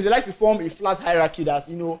text space, they like to form a flat hierarchy that's,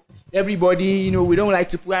 you know, everybody, you know, we don't like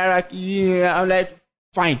to put hierarchy. I'm like,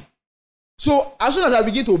 fine. So as soon as I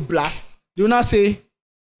begin to blast, they will now say,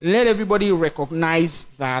 let everybody recognize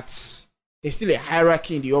that there's still a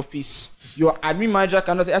hierarchy in the office. Your admin manager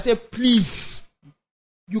cannot say, I say, please,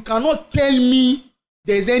 you cannot tell me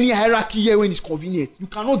there's any hierarchy here when it's convenient. You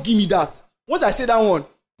cannot give me that. Once I say that one,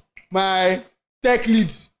 my tech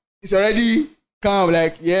lead is already calm,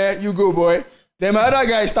 like, yeah, you go, boy. Then my other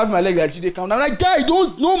guy stabbed my leg like, Jide, calm down. I'm like, guy,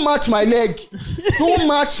 don't match my leg. Don't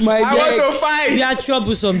match my leg. I want to fight. You are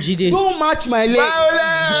troublesome, Jide. Don't match my leg.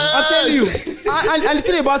 I'm telling you. And the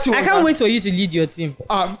thing about you, I can't wait for you to lead your team.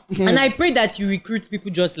 And I pray that you recruit people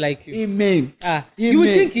just like you. Amen. You would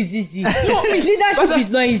think it's easy. No, leadership is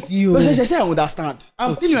not easy. But I say I understand.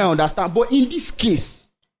 I'm telling you I understand. But in this case,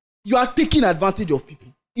 you are taking advantage of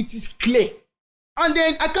people. It is clear. And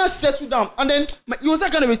then I can't settle down. And then it was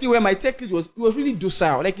that kind of a thing where my tech lead was really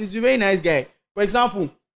docile. Like, he's a very nice guy. For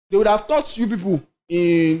example, they would have taught you people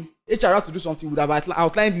in HR to do something, would have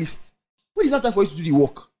outlined list. When is that time for you to do the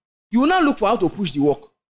work? You will now look for how to push the work.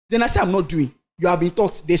 Then I say I'm not doing. You have been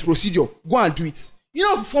taught there's procedure. Go and do it. You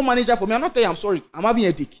know, to form manager for me, I'm not telling you I'm sorry. I'm having a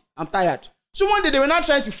headache. I'm tired. So one day they were not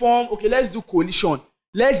trying to form, okay, let's do coalition.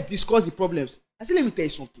 Let's discuss the problems. I said, let me tell you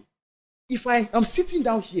something. If I am sitting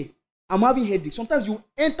down here, I'm having headache. Sometimes you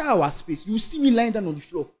enter our space, you see me lying down on the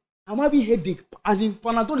floor. I'm having headache, as in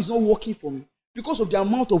Panadol is not working for me because of the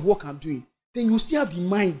amount of work I'm doing. Then you still have the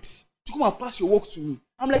mind to come and pass your work to me.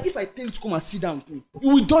 I'm like, if I tell you to come and sit down with me,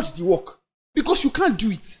 you will dodge the work because you can't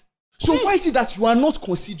do it. So why is it that you are not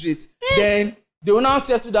considerate? Then they will now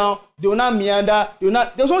settle down, they will now meander, there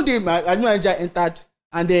was one day my admin manager entered,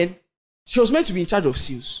 and then she was meant to be in charge of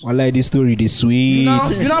sales. I like this story, this sweet. She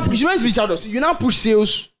was meant to be in charge of sales. You now push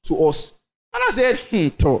sales to us. And I said,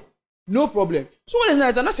 no problem. So one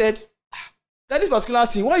night, and I said, that this particular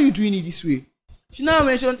thing, why are you doing it this way? She now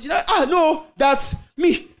mentioned, no, that's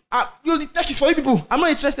me. The tech is for you people. I'm not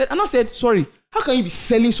interested. And I said, sorry, how can you be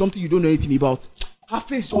selling something you don't know anything about? Her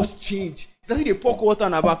face just changed. It's as if they pour water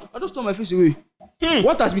on her back. I just turned my face away.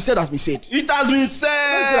 What has been said has been said. It has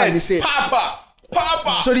been said.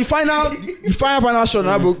 Papa. So the final show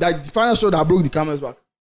that broke the camel's back.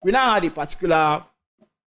 We now had a particular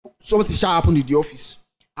something shall happen in the office,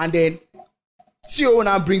 and then CEO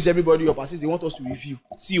now brings everybody up and says they want us to review.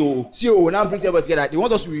 CEO now brings everybody together. They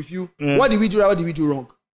want us to review. What did we do right? What did we do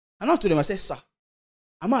wrong? And I told them, I said, sir,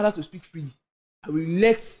 I'm not allowed to speak freely. I will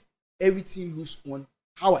let everything loose on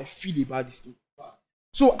how I feel about this thing.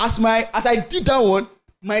 So as I did that one,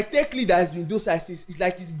 my tech leader has been those sizes. It's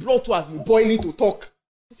like his blood has been boiling to talk.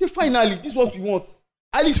 I said, finally, this is what we want.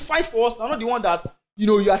 At least fight for us. I'm not the one that,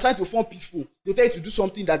 you are trying to form peaceful. They tell you to do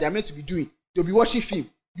something that they're meant to be doing. They'll be watching film.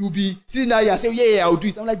 You'll be sitting there and say, yeah, I'll do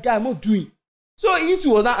it. I'm like, guy, I'm not doing. So he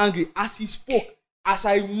too was not angry. As he spoke, as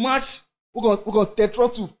I marched, we're going to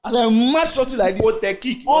throttle. As I marched throttle like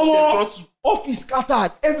this, office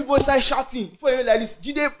scattered. Everybody started shouting. Before you like this,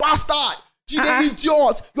 Jide bastard. Jide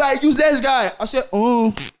idiot. You are a useless guy. I said,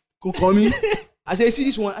 come call me. I said, see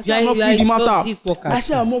this one. I said, I'm not feeling the matter. I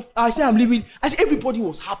said, I'm leaving. I said, everybody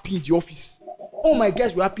was happy in the office. All my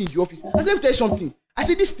guys were happy in the office. I said, let me tell you something. I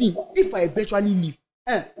said, this thing, if I eventually leave,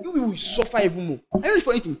 you people will suffer even more. I don't know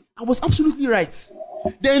for anything. I was absolutely right.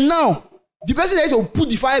 Then now, the person that is to put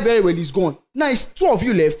the fire very well is gone. Now it's 2 of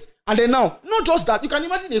you left. And then now, not just that, you can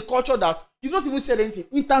imagine a culture that you've not even said anything.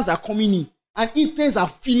 Interns are coming in, and interns are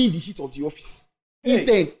feeling the heat of the office.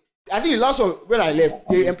 Intern. I think the last one when I left,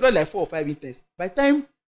 they employed like 4 or 5 interns. By the time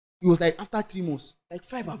it was like after 3 months, like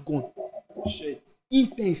 5 have gone. Shit.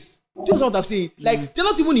 Intense. Do you know what I'm saying? Like they're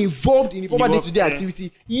not even involved in the proper day-to-day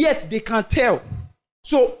activity, yet they can tell.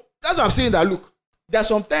 So that's what I'm saying. That look, there are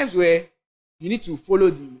some times where you need to follow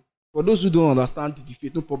the. For those who don't understand the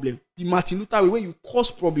faith, no problem. The Martin Luther way, when you cause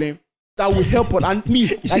problem, that will help us. And me,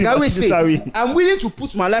 like I always say, I'm willing to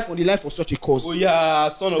put my life on the line for such a cause. Oh yeah,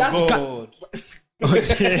 son of God.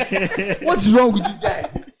 What's wrong with this guy?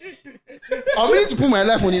 I'm willing to put my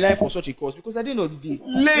life on the line for such a cause because at the end of the day,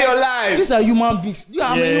 lay your life. These are human beings. You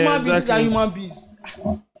are human beings. These are human beings.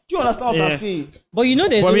 Do you understand what I'm saying? But you know,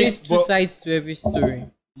 there's always two sides to every story.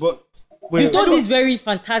 But you told this very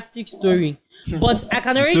fantastic story, but I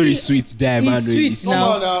can already. The story is sweet, diamond. It's sweet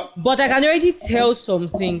now, but I can already tell some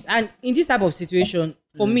things. And in this type of situation,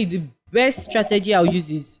 for me, the best strategy I'll use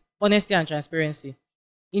is honesty and transparency.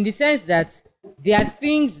 In the sense that there are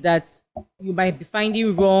things that you might be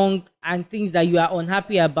finding wrong and things that you are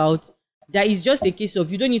unhappy about. That is just a case of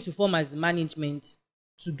you don't need to form as the management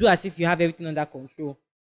to do as if you have everything under control,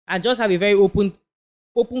 and just have a very open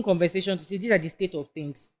conversation to say these are the state of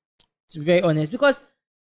things. To be very honest, because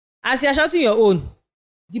as you're shouting your own,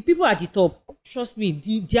 the people at the top, trust me,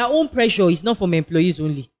 their own pressure is not from employees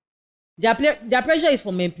only. Their pressure is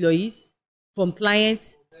from employees, from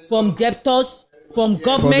clients, from debtors, from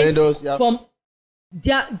government, from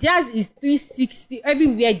theirs is 360.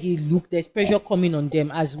 Everywhere they look, there's pressure coming on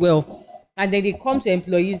them as well. And then they come to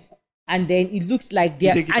employees, and then it looks like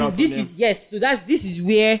they're. And this is so this is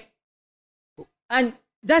where, and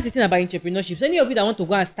that's the thing about entrepreneurship. So any of you that want to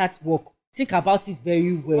go and start work, think about it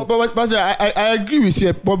very well. But I agree with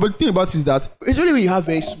you. But the thing about it is that especially when you have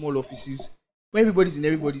very small offices, where everybody's in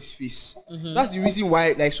everybody's face, that's the reason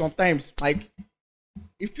why, like, sometimes, like,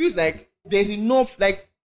 it feels like there's enough, like,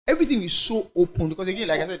 everything is so open. Because again,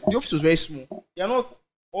 like I said, the office was very small. You're not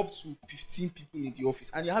up to 15 people in the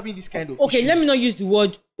office, and you're having this kind of issues. Let me not use the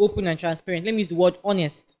word open and transparent. Let me use the word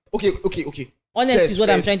honest. Okay. Honest is what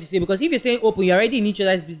I'm trying to say, because if you're saying open, you're already in each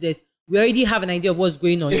other's business. We already have an idea of what's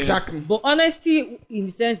going on. Exactly. But honesty in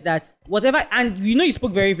the sense that whatever, and you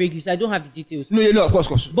spoke very vaguely, so I don't have the details. No, of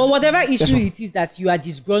course. But whatever issue it is that you are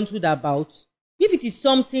disgruntled about, if it is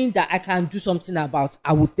something that I can do something about,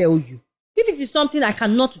 I will tell you. If it is something I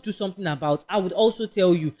cannot do something about, I would also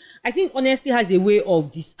tell you. I think honesty has a way of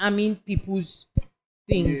disarming people's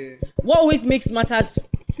things. Yeah. What always makes matters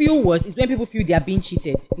feel worse is when people feel they are being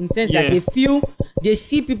cheated, in the sense that they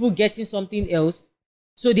see people getting something else,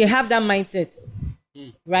 so they have that mindset,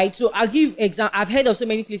 right? So I'll give example. I've heard of so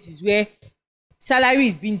many places where salary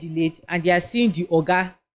is being delayed and they are seeing the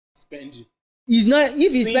oga spending. He's not,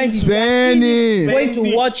 if he's spending, going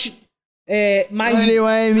to watch money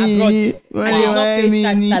abroad, and he's not paying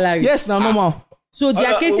that salary. Yes, now normal. So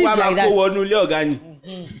there are cases like that.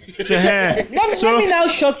 Let me now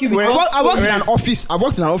shock you. I worked in an office.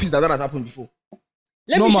 That has happened before.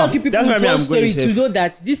 Let me shock you people with one story to know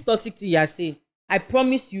that this toxic thing you are saying, I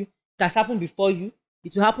promise you, it has happened before you.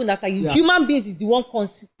 It will happen after you. Yeah. Human beings is the one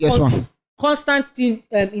constant thing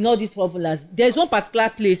in all these formulas. There's one particular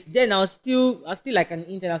place. Then I was still like an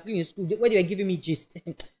intern. I was still in school where they were giving me gist.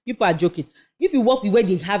 People are joking. If you work with where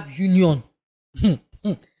they have union,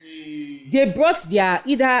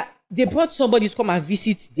 they brought somebody to come and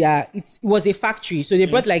visit it was a factory, so they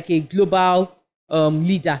brought like a global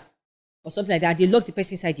leader or something like that. They locked the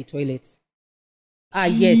person inside the toilet.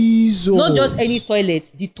 Yes, not just any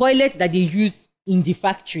toilet, the toilet that they use in the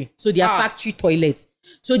factory. So they are factory toilets.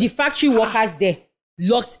 So the factory workers there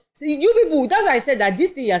locked. See, you people, that's why I said that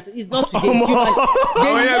this thing is not today.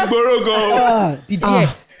 Be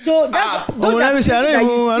there. So that's I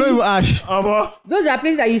don't even ash. Those are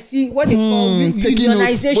places that you see what they call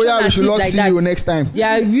unionization and things like that. Next time. They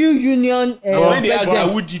are real union. When they ask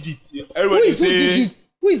who did it, everybody say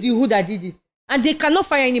who is the who that did it, and they cannot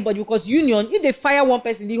fire anybody because union. If they fire one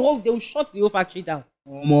person, they will shut the whole factory down.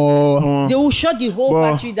 They will shut the whole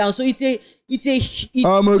factory down. So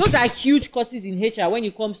those are huge costs in HR when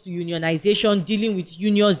it comes to unionization, dealing with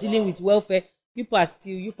unions, dealing with welfare. People are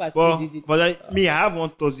still did it. But I have one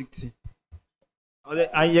toxic thing.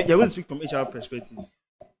 And you're going to speak from HR perspective.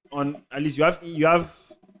 On at least you have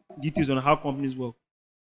details on how companies work.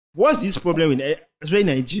 What's this problem especially in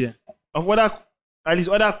Nigeria, of other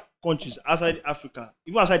countries outside Africa,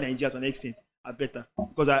 even outside Nigeria to an extent, are better,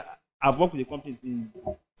 because I've worked with the companies in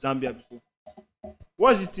Zambia before.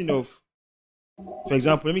 What's this thing of, for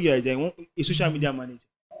example, let me get a social media manager.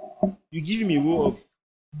 You give him a role of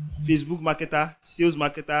Facebook marketer, sales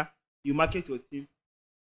marketer, you market your team.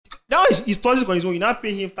 Now he's toxic on his own. You now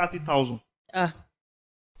pay him 30,000.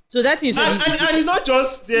 So that is and it's not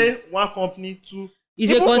just say one company, two.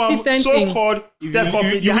 It's a consistent thing. So-called tech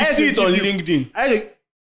company. You see it on LinkedIn.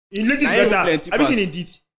 In Lekki is better. Have you seen Indeed?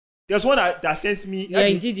 There's one that sent me. Yeah,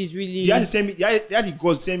 Indeed is really. They had to send me. They had the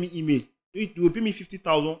girls send me email. They will pay me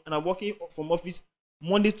 50,000, and I'm working from office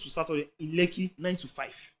Monday to Saturday in Lekki 9 to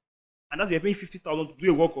 5, and that's they're paying 50,000 to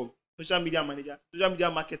do a work of social media manager, social media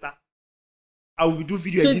marketer. I will do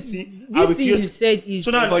video editing. This thing you said is.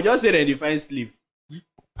 So now, if I just say they define slave.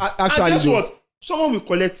 Actually, and guess what? Someone will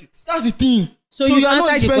collect it. That's the thing. So you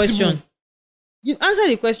answered the question. You answered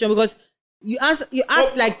the question because you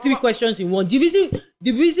asked like 3 questions in one. The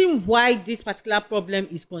reason why this particular problem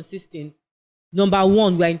is consistent. Number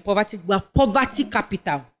 1, we are in poverty. We are poverty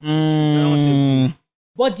capital.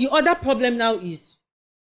 But the other problem now is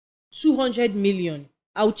 200 million.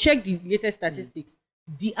 I'll check the latest statistics.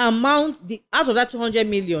 The amount, out of that 200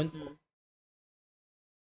 million,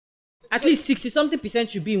 at least 60-something%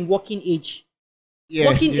 should be in working age.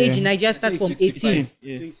 Working age in Nigeria starts from 18. I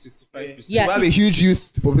think 65%. We have a huge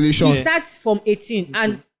youth population. It starts from 18.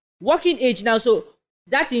 And working age now, so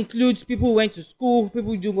that includes people who went to school,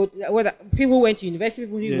 people who went to university,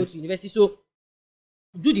 people who didn't go to university. So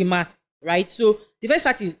do the math, right? So the first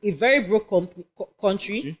part is a very broke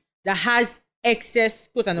country that has excess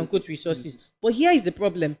quote and unquote resources. But here is the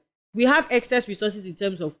problem. We have excess resources in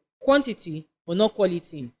terms of quantity but not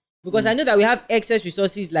quality. Because I know that we have excess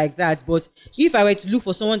resources like that, but if I were to look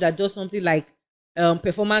for someone that does something like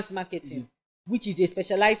performance marketing, which is a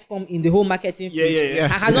specialized form in the whole marketing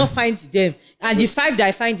field, I cannot find them. And the 5 that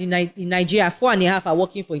I find in Nigeria, 4.5 are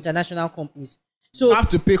working for international companies. So you have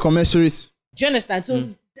to pay commensurate. Do you understand? So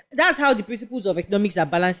that's how the principles of economics are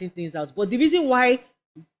balancing things out. But the reason why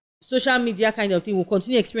social media kind of thing will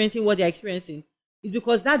continue experiencing what they're experiencing is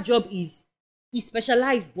because that job is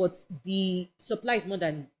specialized, but the supply is more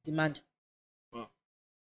than demand. Wow.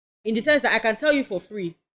 In the sense that I can tell you for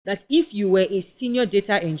free that if you were a senior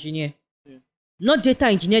data engineer, not data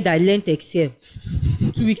engineer that learned Excel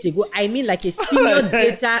 2 weeks ago, I mean like a senior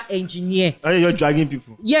data engineer. Are you dragging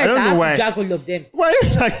people? Yes, I have why. to drag all of them. Why?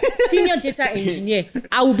 Senior data engineer.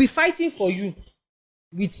 I will be fighting for you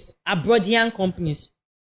with Abroadian companies.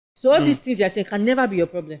 So all these things you're saying can never be your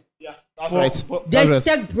problem. Yeah, that's right. There's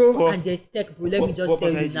tech bro and there's tech bro. Let me just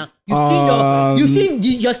tell you now. You've seen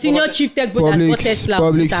your senior chief tech bro that bought Tesla.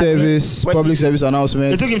 Public service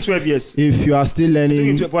announcement. It took him 12 years. If you are still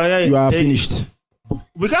learning, you are finished.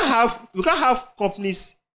 We can't have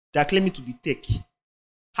companies that claim to be tech,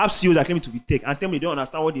 have CEOs that claim to be tech, and tell me they don't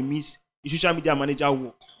understand what it means in social media manager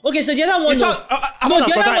work. Okay, so the other one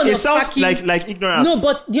it sounds like ignorance. No,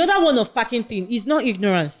 but the other one of packing thing is not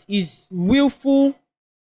ignorance, is willful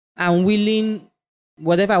and willing,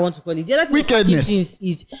 whatever I want to call it. The other thing wickedness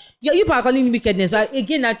is you are calling it wickedness, but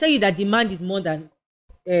again, I tell you that demand is more than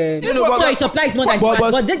supply is more than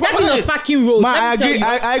demand. But that thing of packing roles.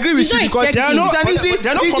 I agree with you because it's an easy.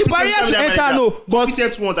 The barrier to enter, no, but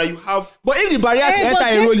one that you have. But if the barrier to enter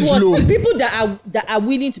a role is low, the people that are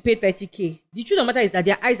willing to pay 30K, the truth of the matter is that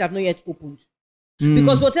their eyes have not yet opened.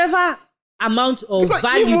 Because whatever amount of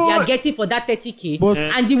value they are getting for that 30K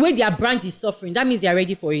and the way their brand is suffering, that means they are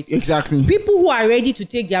ready for it. Exactly. People who are ready to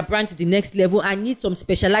take their brand to the next level and need some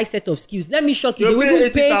specialized set of skills. Let me shock you. They will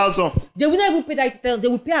pay 80,000. They will not even pay that 80,000. They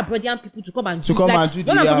will pay Abroadian people to come and do when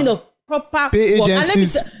I'm talking of proper pay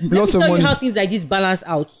agencies, let me tell you how things like this balance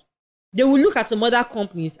out. They will look at some other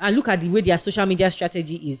companies and look at the way their social media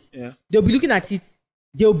strategy is. Yeah. They'll be looking at it.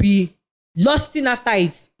 They'll be lusting after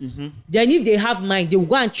it. Then if they have mind, they will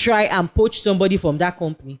go and try and poach somebody from that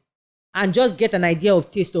company and just get an idea of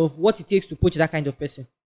taste of what it takes to poach that kind of person.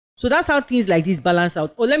 So that's how things like this balance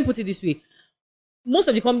out. Or let me put it this way. Most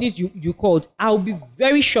of the companies you called, I'll be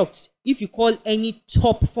very shocked if you call any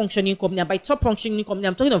top functioning company. And by top functioning company,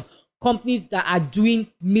 I'm talking of companies that are doing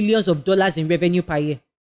millions of dollars in revenue per year.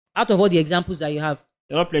 Out of all the examples that you have.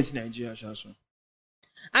 They're not plenty in Nigeria, also.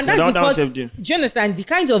 And that's because, do you understand, the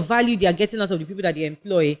kinds of value they are getting out of the people that they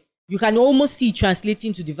employ, you can almost see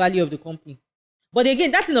translating to the value of the company. But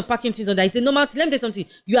again, that's enough packing things on that. It's a normal thing. Let me tell you something.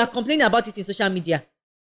 You are complaining about it in social media.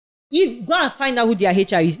 If go and find out who their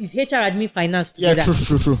HR is HR admin finance together.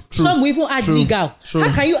 Yeah, true. Some will even add legal.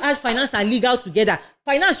 How can you add finance and legal together?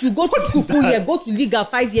 Finance, you go to school 4 years, go to legal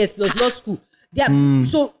 5 years plus law school.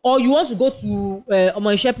 So, or you want to go to a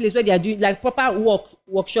Omonisha place where they are doing like proper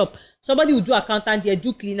workshop. Somebody will do accountant there,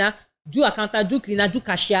 do cleaner, do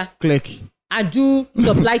cashier, click, and do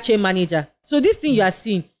supply chain manager. So this thing you are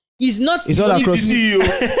seeing is not. It's all across the CEO.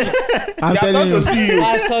 I'm telling you. Sorry, you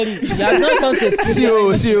have not done to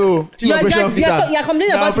CEO, chief operation officer. You are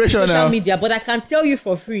complaining about social media, but I can tell you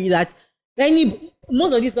for free that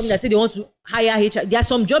most of these companies that say they want to hire HR, there are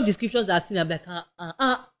some job descriptions that I've seen. I'm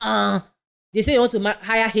like, They say you want to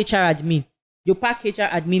hire HR admin. You pack HR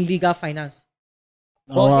admin, legal, finance.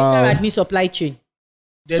 or Wow. HR admin supply chain.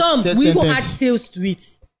 Some Death we even sentence. add sales to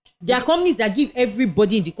it. There are companies that give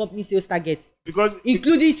everybody in the company sales targets, Because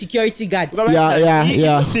including security guards. Yeah.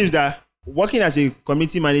 It seems that working as a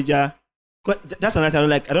community manager, that's another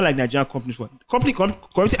thing I don't like Nigerian companies for. Community No,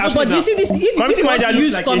 but you see this, if community you want manager to looks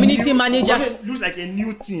use like community a new, manager, looks like a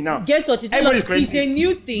new thing now. guess what? It's, Everybody's not, it's a creating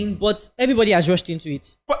new thing, but everybody has rushed into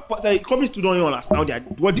it. But companies still don't even understand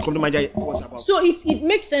what the community manager was about. So it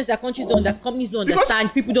makes sense that companies don't Because-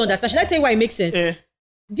 understand, people don't understand. Should I tell you why it makes sense? Eh.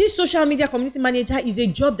 This social media community manager is a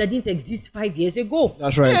job that didn't exist 5 years ago.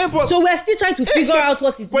 That's right. Yeah, but So we're still trying to figure out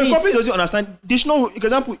what it when means. companies doesn't understand, they should know. For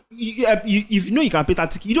example, if you know you can pay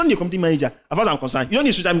 30, you don't need a community manager. As far as I'm concerned, you don't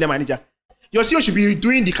need a social media manager. Your CEO should be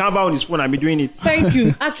doing the Canva on his phone and be doing it. Thank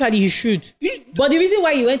you. Actually, he should. But the reason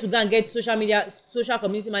why he went to go and get social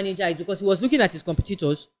community manager is because he was looking at his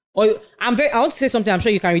competitors. Or I want to say something I'm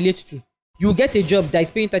sure you can relate to. You get a job that is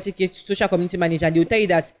paying 30K to social community manager, and they will tell you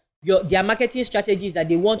that their marketing strategy is that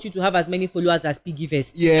they want you to have as many followers as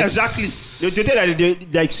Piggyvest. Yes. Exactly. They tell that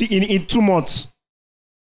they like see in 2 months.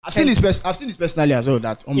 I've seen this personally as well.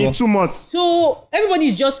 That In 2 months. So everybody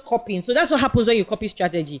is just copying. So that's what happens when you copy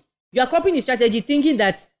strategy. You are copying the strategy thinking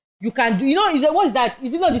that you can do, what's that?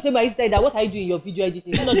 Is it not the same way I used to say that what are you doing in your video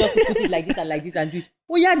editing? It's not just to put it like this and do it.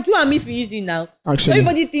 Oh yeah, do and if it's easy now. Actually.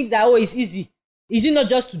 Everybody thinks that it's easy. Is it not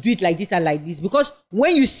just to do it like this and like this? Because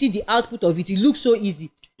when you see the output of it looks so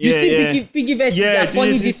easy. You see Piggyvest, they're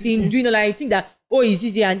funny this thing, doing all that. I think that it's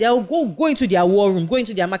easy, and they'll go into their war room, go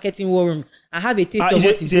into their marketing war room, and have a taste of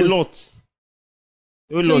what it It's a goes. lot.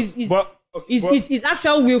 So it's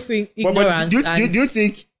actual willful ignorance do and you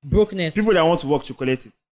think brokenness. people that want to work to collect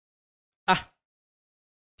it? Ah.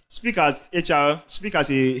 Speak as HR. Speak as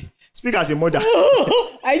a mother.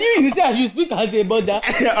 I knew you said you speak as a mother.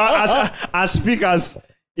 as speak as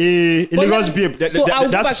a Lagos babe. So I'll go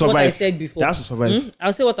That's back to to what I survive. said before. That's to survive.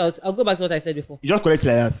 I'll go back to what I said before. You just collect it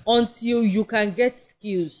like that. Until you can get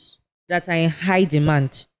skills that are in high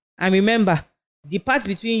demand. And remember, the part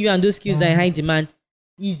between you and those skills that are in high demand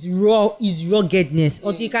is ruggedness.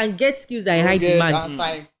 Until you can get skills that are in high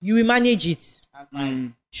demand, you will manage it.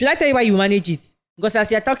 Should I tell you why you manage it? Because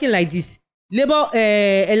as you're talking like this,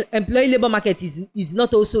 employee labor market is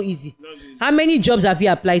not also easy. How many jobs have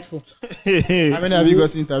you applied for? How many have you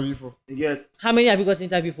got interview for? How many have you got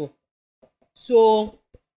interview for? So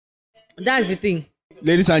that's the thing.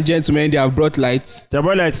 Ladies and gentlemen, they have brought lights. The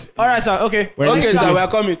boy lights. All right, sir. Okay. Okay, sir, we are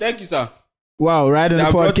coming. Thank you, sir. Wow, right on the They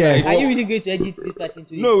have brought podcast. Are you really going to edit this part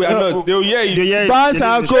into it? No, we are not. They will hear you. Bounce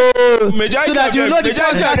and go. Majority So that of you them- know the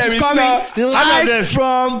majority of podcast them is is coming not- live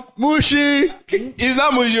from Mushi. It's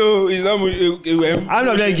not Mujo. It's not Mujo. I'm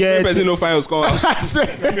not gonna get- person no files come out. I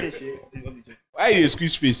swear. Why you dey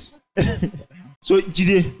squeeze face? So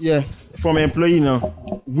Jide, Yeah. from employee now,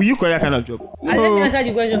 will you collect that kind of job? And let me answer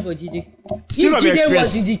the question for Jide. Still If of your Jide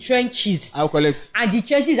was experience. in the trenches, I'll collect. and the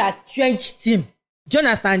trenches are trench team, do you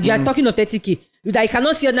understand? You are talking of 30K. That you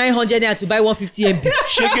cannot see your 900 naira to buy 150 MB.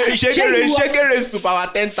 Shake raise to power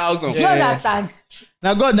 10,000. Do you understand?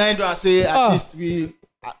 Now God now do and say at least we.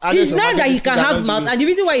 It's not that he can have mouth, and the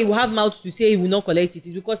reason why he will have mouth to say he will not collect it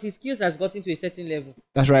is because his skills has gotten to a certain level.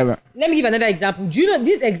 That's right, man. Let me give another example. Do you know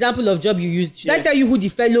this example of job you used? Should I tell you who the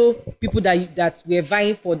fellow people that were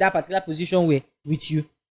vying for that particular position were with you?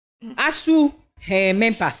 ASU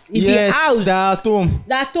members in the house. that home.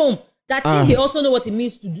 That thing they also know what it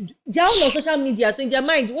means to do. They are all on social media, so in their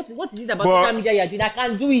mind, what is it about social media you are doing? I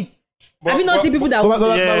can't do it. Have you not seen people that? But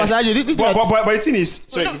the thing is,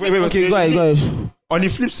 sorry, wait, Okay, go ahead. on the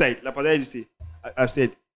flip side, like I say, I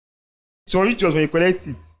said, so rituals when you collect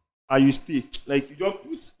it and you stay, like you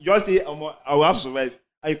just say, I will have to survive,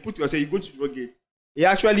 and you put yourself, you go to the gate. It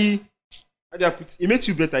actually, it makes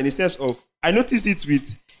you better in the sense of, I noticed it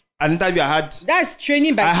with an interview I had. That's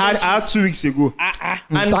training by. I had 2 weeks ago.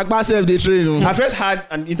 And Sakpa self they train. I first had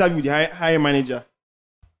an interview with the hiring manager.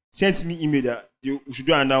 Sent me email that we should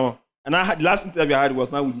do another one. And the last interview I had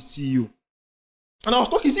was now with the CEO. And I was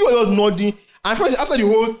talking, see what he was nodding. And first, after the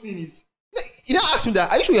whole thing is, he now asked me that,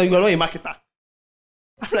 are you sure you are not a marketer?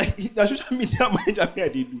 I'm like, the social media manager me I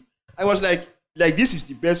did do. I was like this is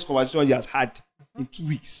the best conversation he has had in 2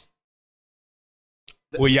 weeks.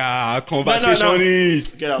 Oh yeah,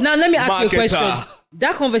 conversationist. Get out. Now let me ask you a Marketer. question.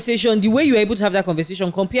 That conversation, the way you were able to have that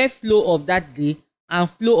conversation, compare flow of that day and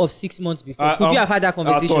flow of 6 months before. Could you have had that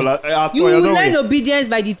conversation? You will learn obedience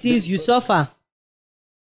by the things you suffer.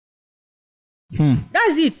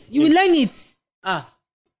 That's it. You will learn it.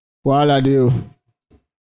 Voila, deal.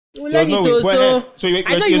 You will learn There's it no way. also. So you-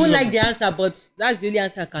 I know you- you won't like the answer, but that's the only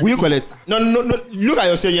answer I can Will you give. collect? No. Look at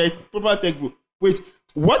yourself. You're a proper tech bro. Wait,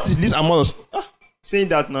 what is this amount of? saying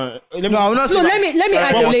that now. No, I will not say So that. let me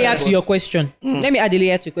add one a more layer second. to your question. Let me add a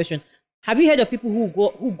layer to your question. Have you heard of people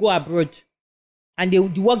who go abroad and the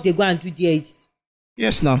work they go and do there is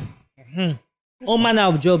Yes, now. all manner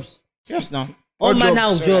of jobs? Yes, now. All manner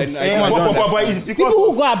of jobs. But it's because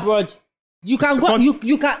People who go abroad, you can go.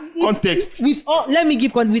 You can Context. with all. Let me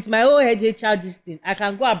give with my own head HR this thing. I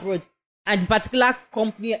can go abroad, and the particular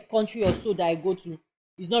country or so that I go to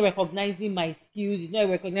is not recognizing my skills. Is not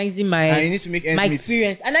recognizing my And you need to make ends my meet.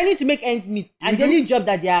 experience, and I need to make ends meet. And the do- only job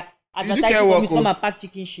that they are advertising care for work, me is come and pack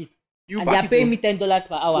chicken shit, You and pack they are it paying oh. me $10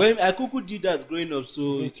 per hour. When I kuku did that growing up,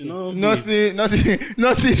 so it's not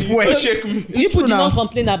Nothing spoil. shake me. You people true did now. not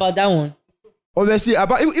complain about that one. Obviously,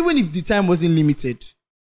 about even if the time wasn't limited,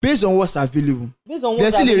 based on what's available, Based on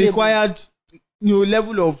there's what's still a available. required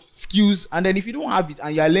level of skills, and then if you don't have it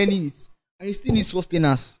and you are learning it, and you still need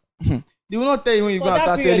sustenance, they will not tell you when you For go and that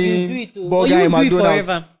start period, you selling do it, oh. Or burger you in do it McDonald's.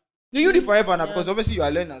 forever. No, you do it forever now because obviously you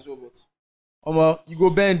are learning as well. But you go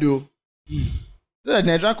bend though. So that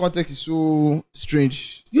the Nigerian context is so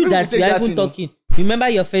strange. You So that people you take are even thing, oh. talking. Remember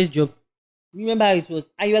your first job. Remember how it was,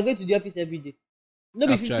 and you are going to the office every day. No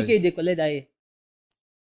be Actually. 50K they collect that year.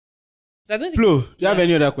 So I don't think Flo, do you have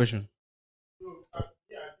any other question?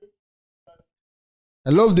 I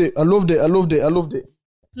loved it.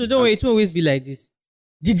 No, don't worry. It won't always be like this.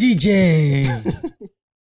 The DJ.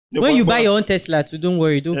 No, When but- you buy but- your own Tesla, too, don't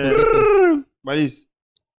worry. Don't forget us. But it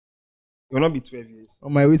will not be 12 years.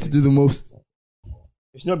 On my way to do the most.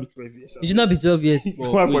 It should not be 12 years. It should not be 12 years. Come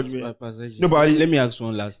on, wait, God, man. Pastor G, No, but let me ask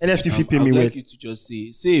one last. NFT thing. fee pay I would me like well. you to just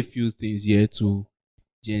say a few things here to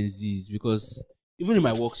Gen Zs, because even in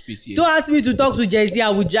my workspace here, Don't ask me to talk to Jay-Z. I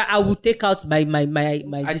will take out my I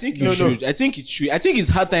this think thing. you should. I think it's true. I think it's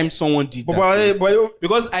hard time someone did that. But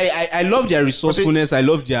Because I love their resourcefulness. I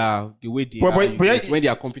love the way they But- are, but yeah, when they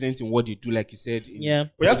are competent in what they do, like you said. Yeah.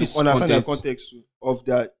 you have to this understand the context. context too of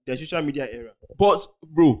the social media era. But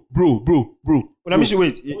bro. But I mean,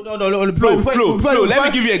 wait. No. Flo, let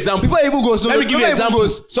me give you an example. Before it even goes, Let me give you an example.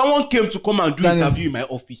 Goes, Someone came to come and do Daniel. interview in my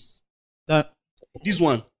office. that This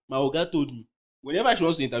one, my oga told me, whenever she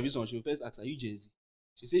wants to interview someone, she will first ask, "Are you Gen Z?"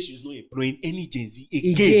 She says she's not employing any Gen Z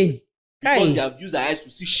again. Again. Because Kai. their views are eyes to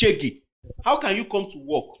see shaggy. How can you come to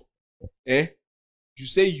work? You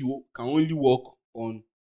say you can only work on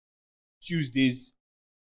Tuesdays,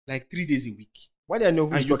 like 3 days a week. Why do I know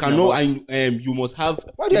who And he's you talking can know, about? and you must have,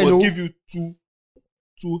 Why do I they must know? give you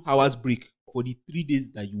two hours break for the 3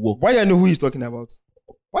 days that you work. Why do I know who he's talking about?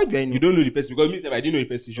 Why do I know? You don't know the person, because me, if I didn't know the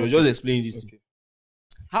person, she was just explaining this. Okay.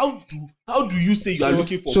 How do you say you are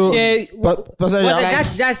looking for? so- Yeah, but Pastor, well,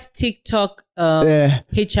 that's TikTok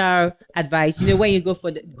HR advice. You know, when you go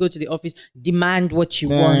to the office, demand what you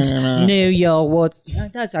want, know your what.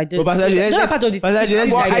 That's I don't. But Pastor, Not part of this. let's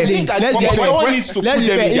be Well, I fair. think Let's be fair. someone needs to put Let's them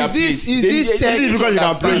be fair. in their Is this place. tech? Is it because you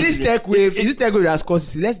can play? Is this tech wave? Is this tech wave that's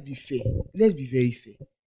caused this? Let's be fair. Let's be very fair.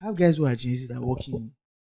 I have guys who are Gen Zs that are working in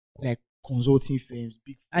like consulting firms,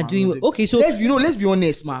 big. Are firms. doing okay. So Let's be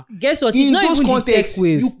honest, man. guess what? It's In not those even the tech contexts,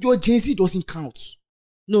 wave. your Gen Z doesn't count.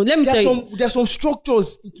 No, let me tell you. There's some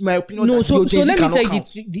structures, in my opinion. No, that so your Gen Z let me cannot tell you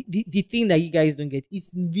count. the thing that you guys don't get. It's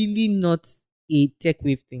really not a tech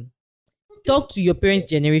wave thing. Talk to your parents'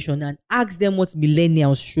 generation and ask them what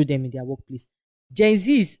millennials show them in their workplace. Gen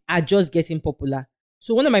Zs are just getting popular.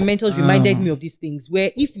 So one of my mentors reminded me of these things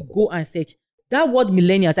where if you go and search that word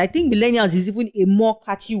millennials, I think millennials is even a more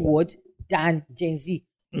catchy word than Gen Z.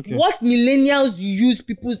 Okay. What millennials use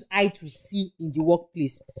people's eye to see in the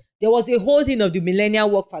workplace? There was a whole thing of the millennial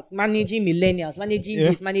workforce, managing millennials, managing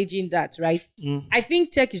this, managing that, right? I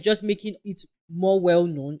think tech is just making it more well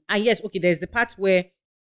known. And yes, okay, there's the part where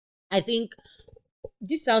I think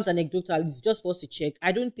this sounds anecdotal. It's just for us to check.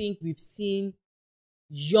 I don't think we've seen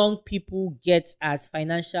young people get as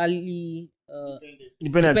financially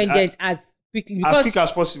independent as quickly. as Because quick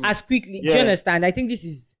as possible. as quickly. Do Yeah. you understand? I think this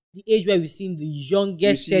is the age where we've seen the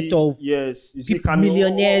youngest You see- set of yes, you see people, Cameo.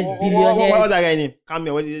 millionaires, What billionaires. was that guy name?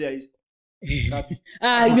 Cameo. What did he you know,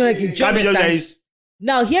 like, do you Cameo understand? guys.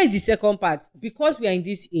 Now, here's the second part. Because we are in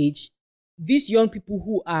this age, these young people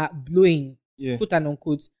who are blowing, Yeah. quote and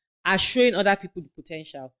unquote, are showing other people the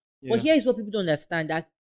potential. But Yeah. here is what people don't understand: that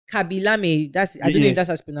Kabilame, I don't know Yeah. if that's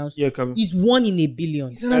how it's pronounced, Yeah, Cameo. is 1 in a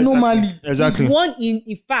billion. It's an anomaly. Exactly. It's 1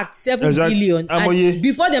 in fact, 7 Exactly. billion. Amoye. And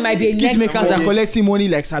before there might be a These next. kit makers are Amoye. collecting money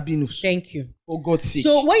like Sabinus. Thank you. For God's sake.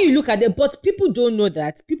 So when you look at it, but people don't know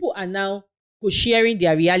that. People are now co-sharing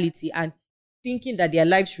their reality and thinking that their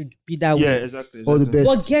life should be that Yeah, way. exactly. all the best.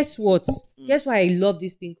 But guess what? Guess why I love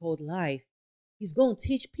this thing called life? It's going to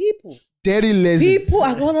teach people. Very lazy. People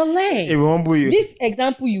are going to learn. It will humble you. This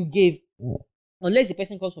example you gave, unless the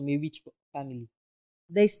person comes from a rich family,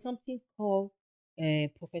 there's something called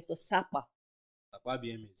Professor Sapa. Sapa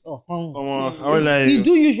BMS. Oh, I was like, you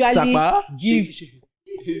do usually Sapa? give.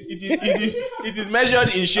 It is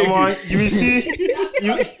measured in come on, shekels. you will see,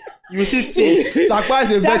 you will see things. Sakpa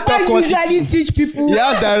is a vector Sapa usually quantity. teach people He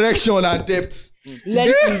has direction and depth.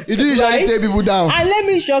 lessons. He do usually right? take people down. And let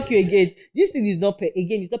me shock you again. This thing is not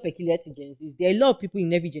it's not peculiar to Gen Z. There are a lot of people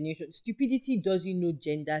in every generation. Stupidity doesn't know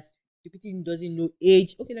gender. Stupidity doesn't know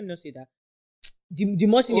age. Okay, let me not say that. The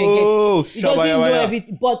more senior Oh, gets, it doesn't know Shabayabaya.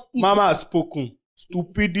 everything. But Mama has spoken.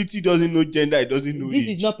 Stupidity doesn't know gender. It doesn't know this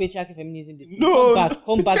age. is not patriarchal feminism. This No.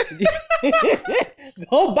 come back to this.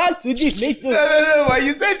 Go back to this. No. But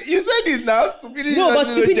you said it now. Stupidity No, but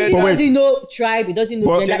doesn't know stupidity gender. doesn't know tribe. It doesn't know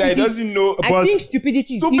But gender. Gender, it doesn't know. I but think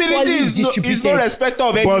stupidity is Stupidity equally is distributed. no respecter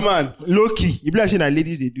of any But man. low key, you be like saying that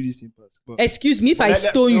ladies they do this in past. But Excuse me if I But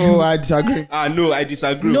stone No, you. I disagree. No, I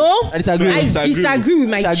disagree. No, I disagree. I disagree. disagree with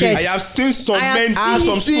my Disagree. I chest. have seen some I have men do seen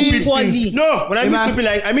some stupid equally. things. no, when I mean Emma. stupid,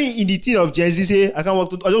 like I mean in the thing of Gen Z, say I can't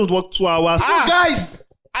work. I don't work 2 hours. Guys,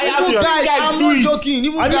 I have even seen guys, guys I'm do not it. joking.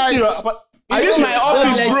 Even I mean, guys, serious, but In this my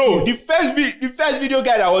office, bless bro. you. The first video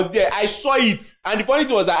guy that was there, I saw it, and the funny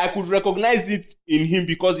thing was that I could recognize it in him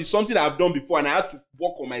because it's something I've done before, and I had to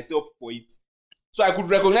work on myself for it. So I could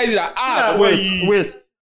recognize it that wait.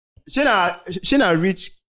 Shena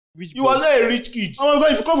rich. he was not a rich kid. Oh my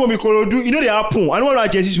God! If you come from Ikorodu, you know they happen. I don't know how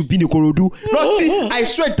Gen Z should be in Ikorodu. Nothing. I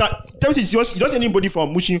swear that. Tell me, you don't see anybody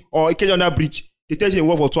from Mushin or Ikeja on that bridge. They tell you they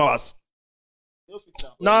work for 2 hours.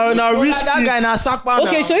 Now rich that guy kids. na Sakpa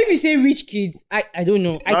Okay, now. so if you say rich kids, I don't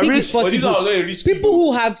know. I Now think rich- it's But these are possible. not a rich kid. People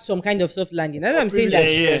who have some kind of soft landing. That's what I'm saying. That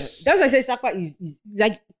Yes. that's why I say Sapa is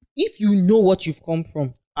like if you know what you've come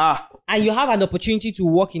from and you have an opportunity to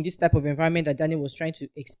work in this type of environment that Daniel was trying to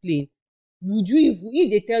explain, would you if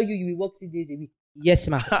they tell you will work 6 days a week? Yes,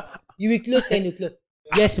 ma'am. You will close 10 o'clock.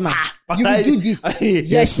 Yes, ma'am. You will do this.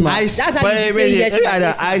 Yes, ma'am. That's how you say yes, ma'am. Yes,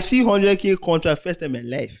 ma'am. I see 100K contract first time in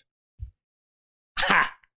my life.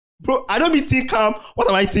 Bro, I don't be think what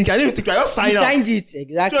am I thinking? I don't even think I just sign You up. signed it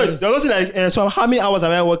exactly. There's nothing like so how many hours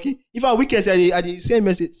am I working? If I weekends I the same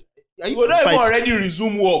message. I You used go to not even fight. already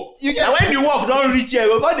resume work. And when the work don't reach here,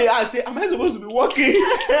 but they ask, say, am I supposed to be working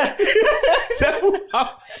 7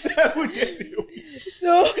 days a week?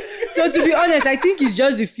 So to be honest, I think it's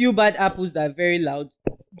just the few bad apples that are very loud.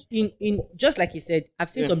 In just like you said, I've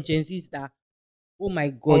seen some Gen Zs that, oh my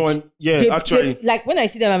God, actually. like when I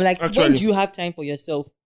see them, I'm like, when Actually. do you have time for yourself?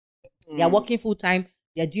 They are working full time.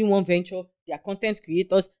 They are doing one venture. They are content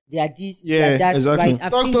creators. They are this. They Yeah, are that. exactly. Right?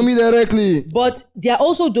 I've Talk seen to it. me directly. But there are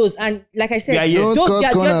also those, and like I said, We are here. those, Don't cut they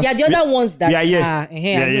are corners. the other ones that We are here. are.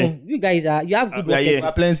 We are I know. here. You guys are. You have good We are work here. ethic.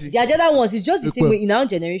 There plenty. The other ones is just the same Equal. way in our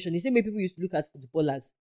generation. The same way people used to look at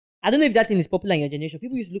footballers. I don't know if that thing is popular in your generation.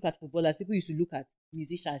 People used to look at footballers. People used to look at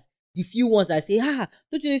musicians. The few ones that say, don't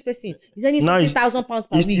you know this person? He's earning No, it's- £50,000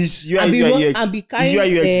 per it's- week. it's UI, and be UI, run- UX. and be It's carrying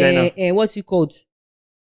UI, UX designer. what's it called?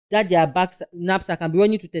 That their back knapsack and be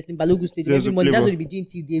running to Testing Balogun Stadium every Zero morning. That's Playboy. what they be doing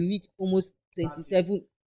till they reach almost 27.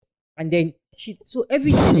 And then shit. So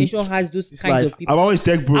every generation has those It's kinds life. of people. I'm always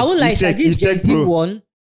tech bro. I won't lie, It's tech, this it's Gen tech Z bro. one,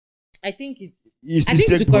 I think it's It's I think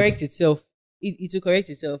tech to bro. correct itself. It will correct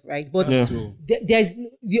itself, right? But Yeah. there's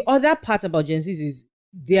the other part about Gen Zs is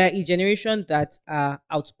they are a generation that are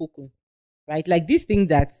outspoken, right? Like this thing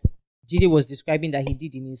that Jide was describing that he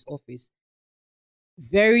did in his office.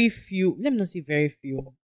 Very few, let me not say very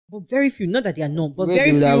few, but very few. Not that they are not, but Where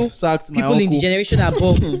very they would few have sacked my people in the uncle. generation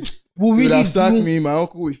above will They would really have sacked do. me. My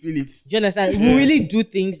uncle will feel it. Do you understand? Yeah. We really do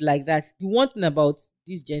things like that. The one thing about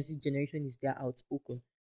this Gen Z generation is they're outspoken.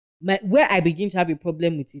 Where I begin to have a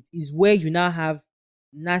problem with it is where you now have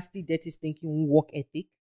nasty, dirty, stinking work ethic,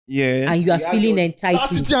 Yeah. and you are You have feeling your- entitled,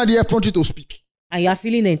 Sitting on the front to speak. and you are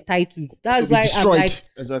feeling entitled. That's To be why I'm destroyed. like,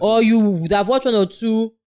 Exactly. or you would have watched 1 or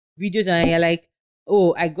 2 videos and you're like,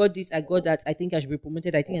 oh, I got this, I got that. I think I should be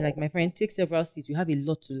promoted. I think I'm like, my friend, take several seats. You have a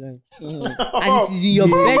lot to learn, and it is in your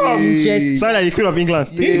best interest. Sound like the Queen of England.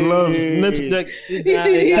 Yeah. Love. Let's It is in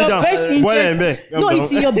sit your down. best Boy, interest. No,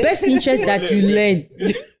 it's in your best interest that you learn.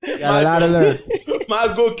 Yeah, a lot to learn.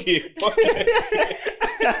 Magoke.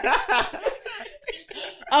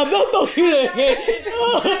 I'm not talking again.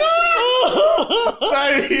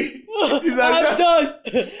 Sorry. I'm done.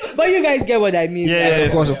 But you guys get what I mean. Yes,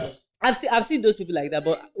 Of course. I've seen those people like that.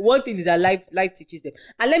 But one thing is that life teaches them.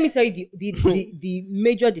 And let me tell you the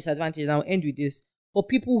major disadvantage. And I'll end with this for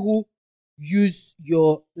people who use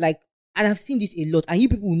your and I've seen this a lot. And you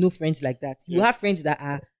people will know friends like that. You have friends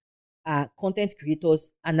that are content creators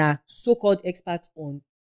and are so-called experts on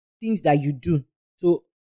things that you do. So,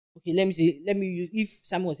 okay, let me use, if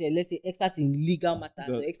someone say, let's say expert in legal matters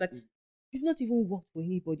or expert, You've not even worked for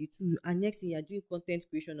anybody too, and next thing you're doing content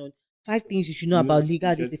creation on 5 things you should know about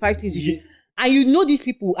legal. This 5 things you should, and you know these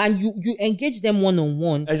people, and you engage them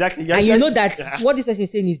one-on-one. Exactly. And you know that what this person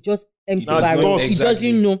is saying is just empty barrels. He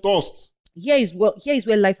doesn't know. Toast. Here is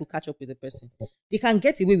where life will catch up with the person. They can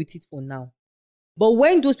get away with it for now, but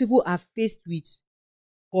when those people are faced with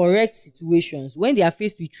correct situations, when they are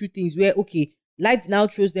faced with true things, where okay, life now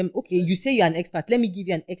throws them. Okay, you say you're an expert. Let me give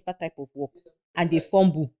you an expert type of work, and they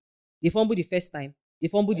fumble. They fumble the first time. They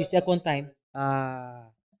fumble the second time.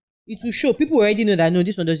 It will show. People already know that no,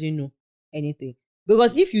 this one doesn't know anything.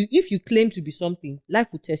 Because if you claim to be something, life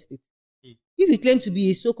will test it. If you claim to be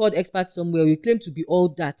a so-called expert somewhere, or you claim to be all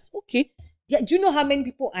that, okay. Do you know how many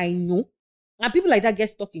people I know? And people like that get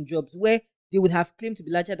stuck in jobs where they would have claimed to be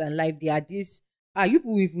larger than life. They are this. You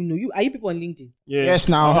people even know you. Are you people on LinkedIn? Yeah. Yes,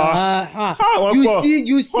 now. You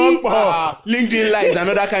see. LinkedIn lies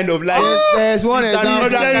another kind of lie. There's one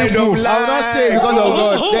example. I will not say because of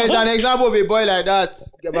God. There's an example of a boy like that.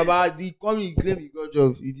 Baba, the company claim he got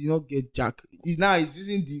job. He did not get jack. He's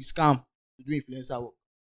using the scam to do influencer work.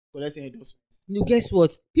 Collecting endorsement. No, guess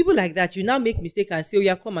what? People like that, you now make mistake and say, oh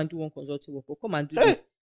yeah, come and do one consulting work or come and do this.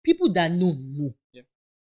 People that know. Yeah.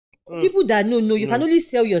 People that know. You can only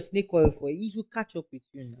sell your snake oil for it. It will catch up with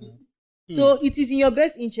you now. So it is in your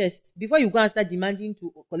best interest before you go and start demanding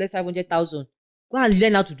to collect 500,000. Go and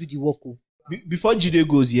learn how to do the work. Before Jide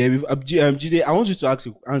goes here, Jide, I want you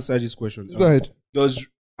to answer this question. Go ahead.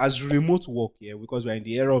 As remote work here, because we're in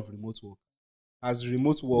the era of remote work, as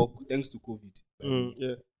remote work, thanks to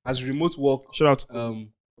COVID, as remote work, shout out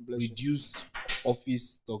reduced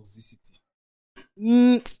office toxicity?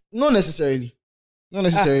 Not necessarily.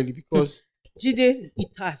 Because Jide,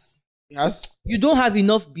 it has. Yes. You don't have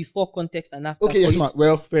enough before context and after. Okay, yes, ma.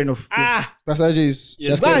 Well, fair enough. Yes. Pastor J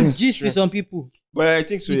is go and gist with some people. But I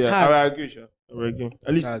think so. Yeah, I agree. Sure. I agree.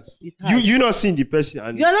 At least you not seeing the person,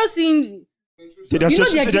 and you are not seeing. There's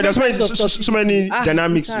so many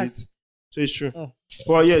dynamics with it. So it's true.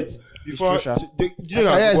 But yet, before it's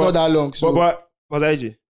not that long. So. But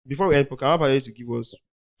AJ, before we end, I want you to give us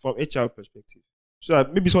from HR perspective, so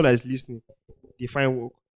that maybe someone that is listening, they find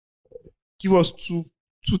work. Give us two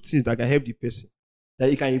things that can help the person,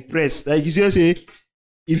 that you can impress. Like you say,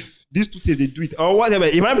 if these 2 things they do it or whatever,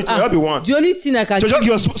 it might be one. The only thing I can just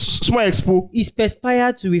give us small expo is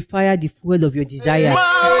perspire to refire the fuel of your desire.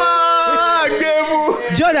 Mama,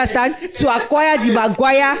 do you understand? To acquire the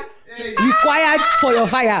Maguire required for your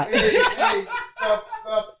fire.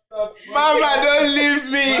 Stop. Mama, don't leave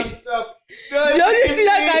me. The only thing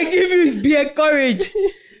I can give you is be encouraged.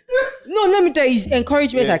 No, let me tell you, it's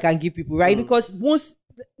encouragement I can give people, right? Because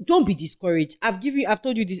don't be discouraged. I've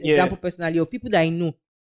told you this example personally of people that I know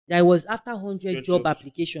that it was after 100 job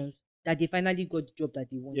applications that they finally got the job that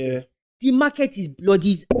they wanted. Yeah. The market is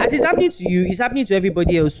bloody. As it's happening to you, it's happening to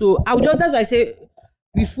everybody else. So that's why I say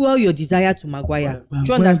refuel your desire to Maguire. Do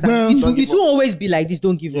you understand? It will always be like this.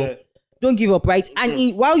 Don't give up. Don't give up, right?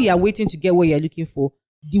 And while you are waiting to get what you're looking for,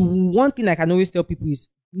 the one thing I can always tell people is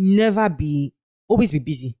always be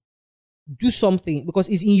busy. Do something, because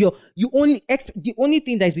it's in the only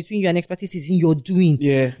thing that is between you and expertise is in your doing.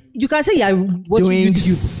 Yeah. You can say you're watching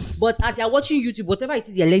YouTube, but as you're watching YouTube, whatever it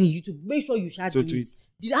is you're learning YouTube, make sure you should do it.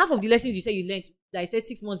 The half of the lessons you say you learned, that I said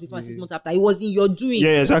 6 months before and 6 months after, it was in your doing.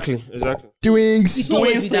 Yeah, exactly. Doing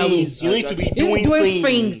things. You need to be doing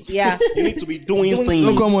things. Yeah. You need to be doing things.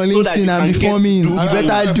 Don't come on LinkedIn and be forming. You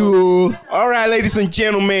better do. All right, ladies and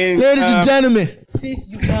gentlemen. Since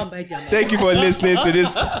you can't buy them. Thank you for listening to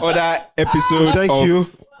this other episode. Thank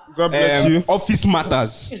you. God bless you. Office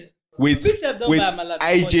Matters with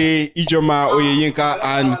IJ, Ijoma, Oyeyinka,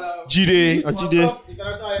 and Jide.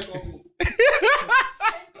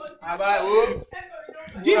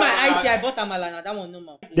 Do my IT, I bought Amala now. That one no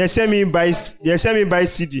more. They send me by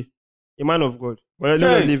CD. A man of God. Well,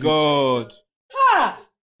 thank God.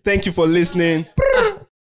 Thank you for listening.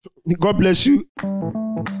 God bless you.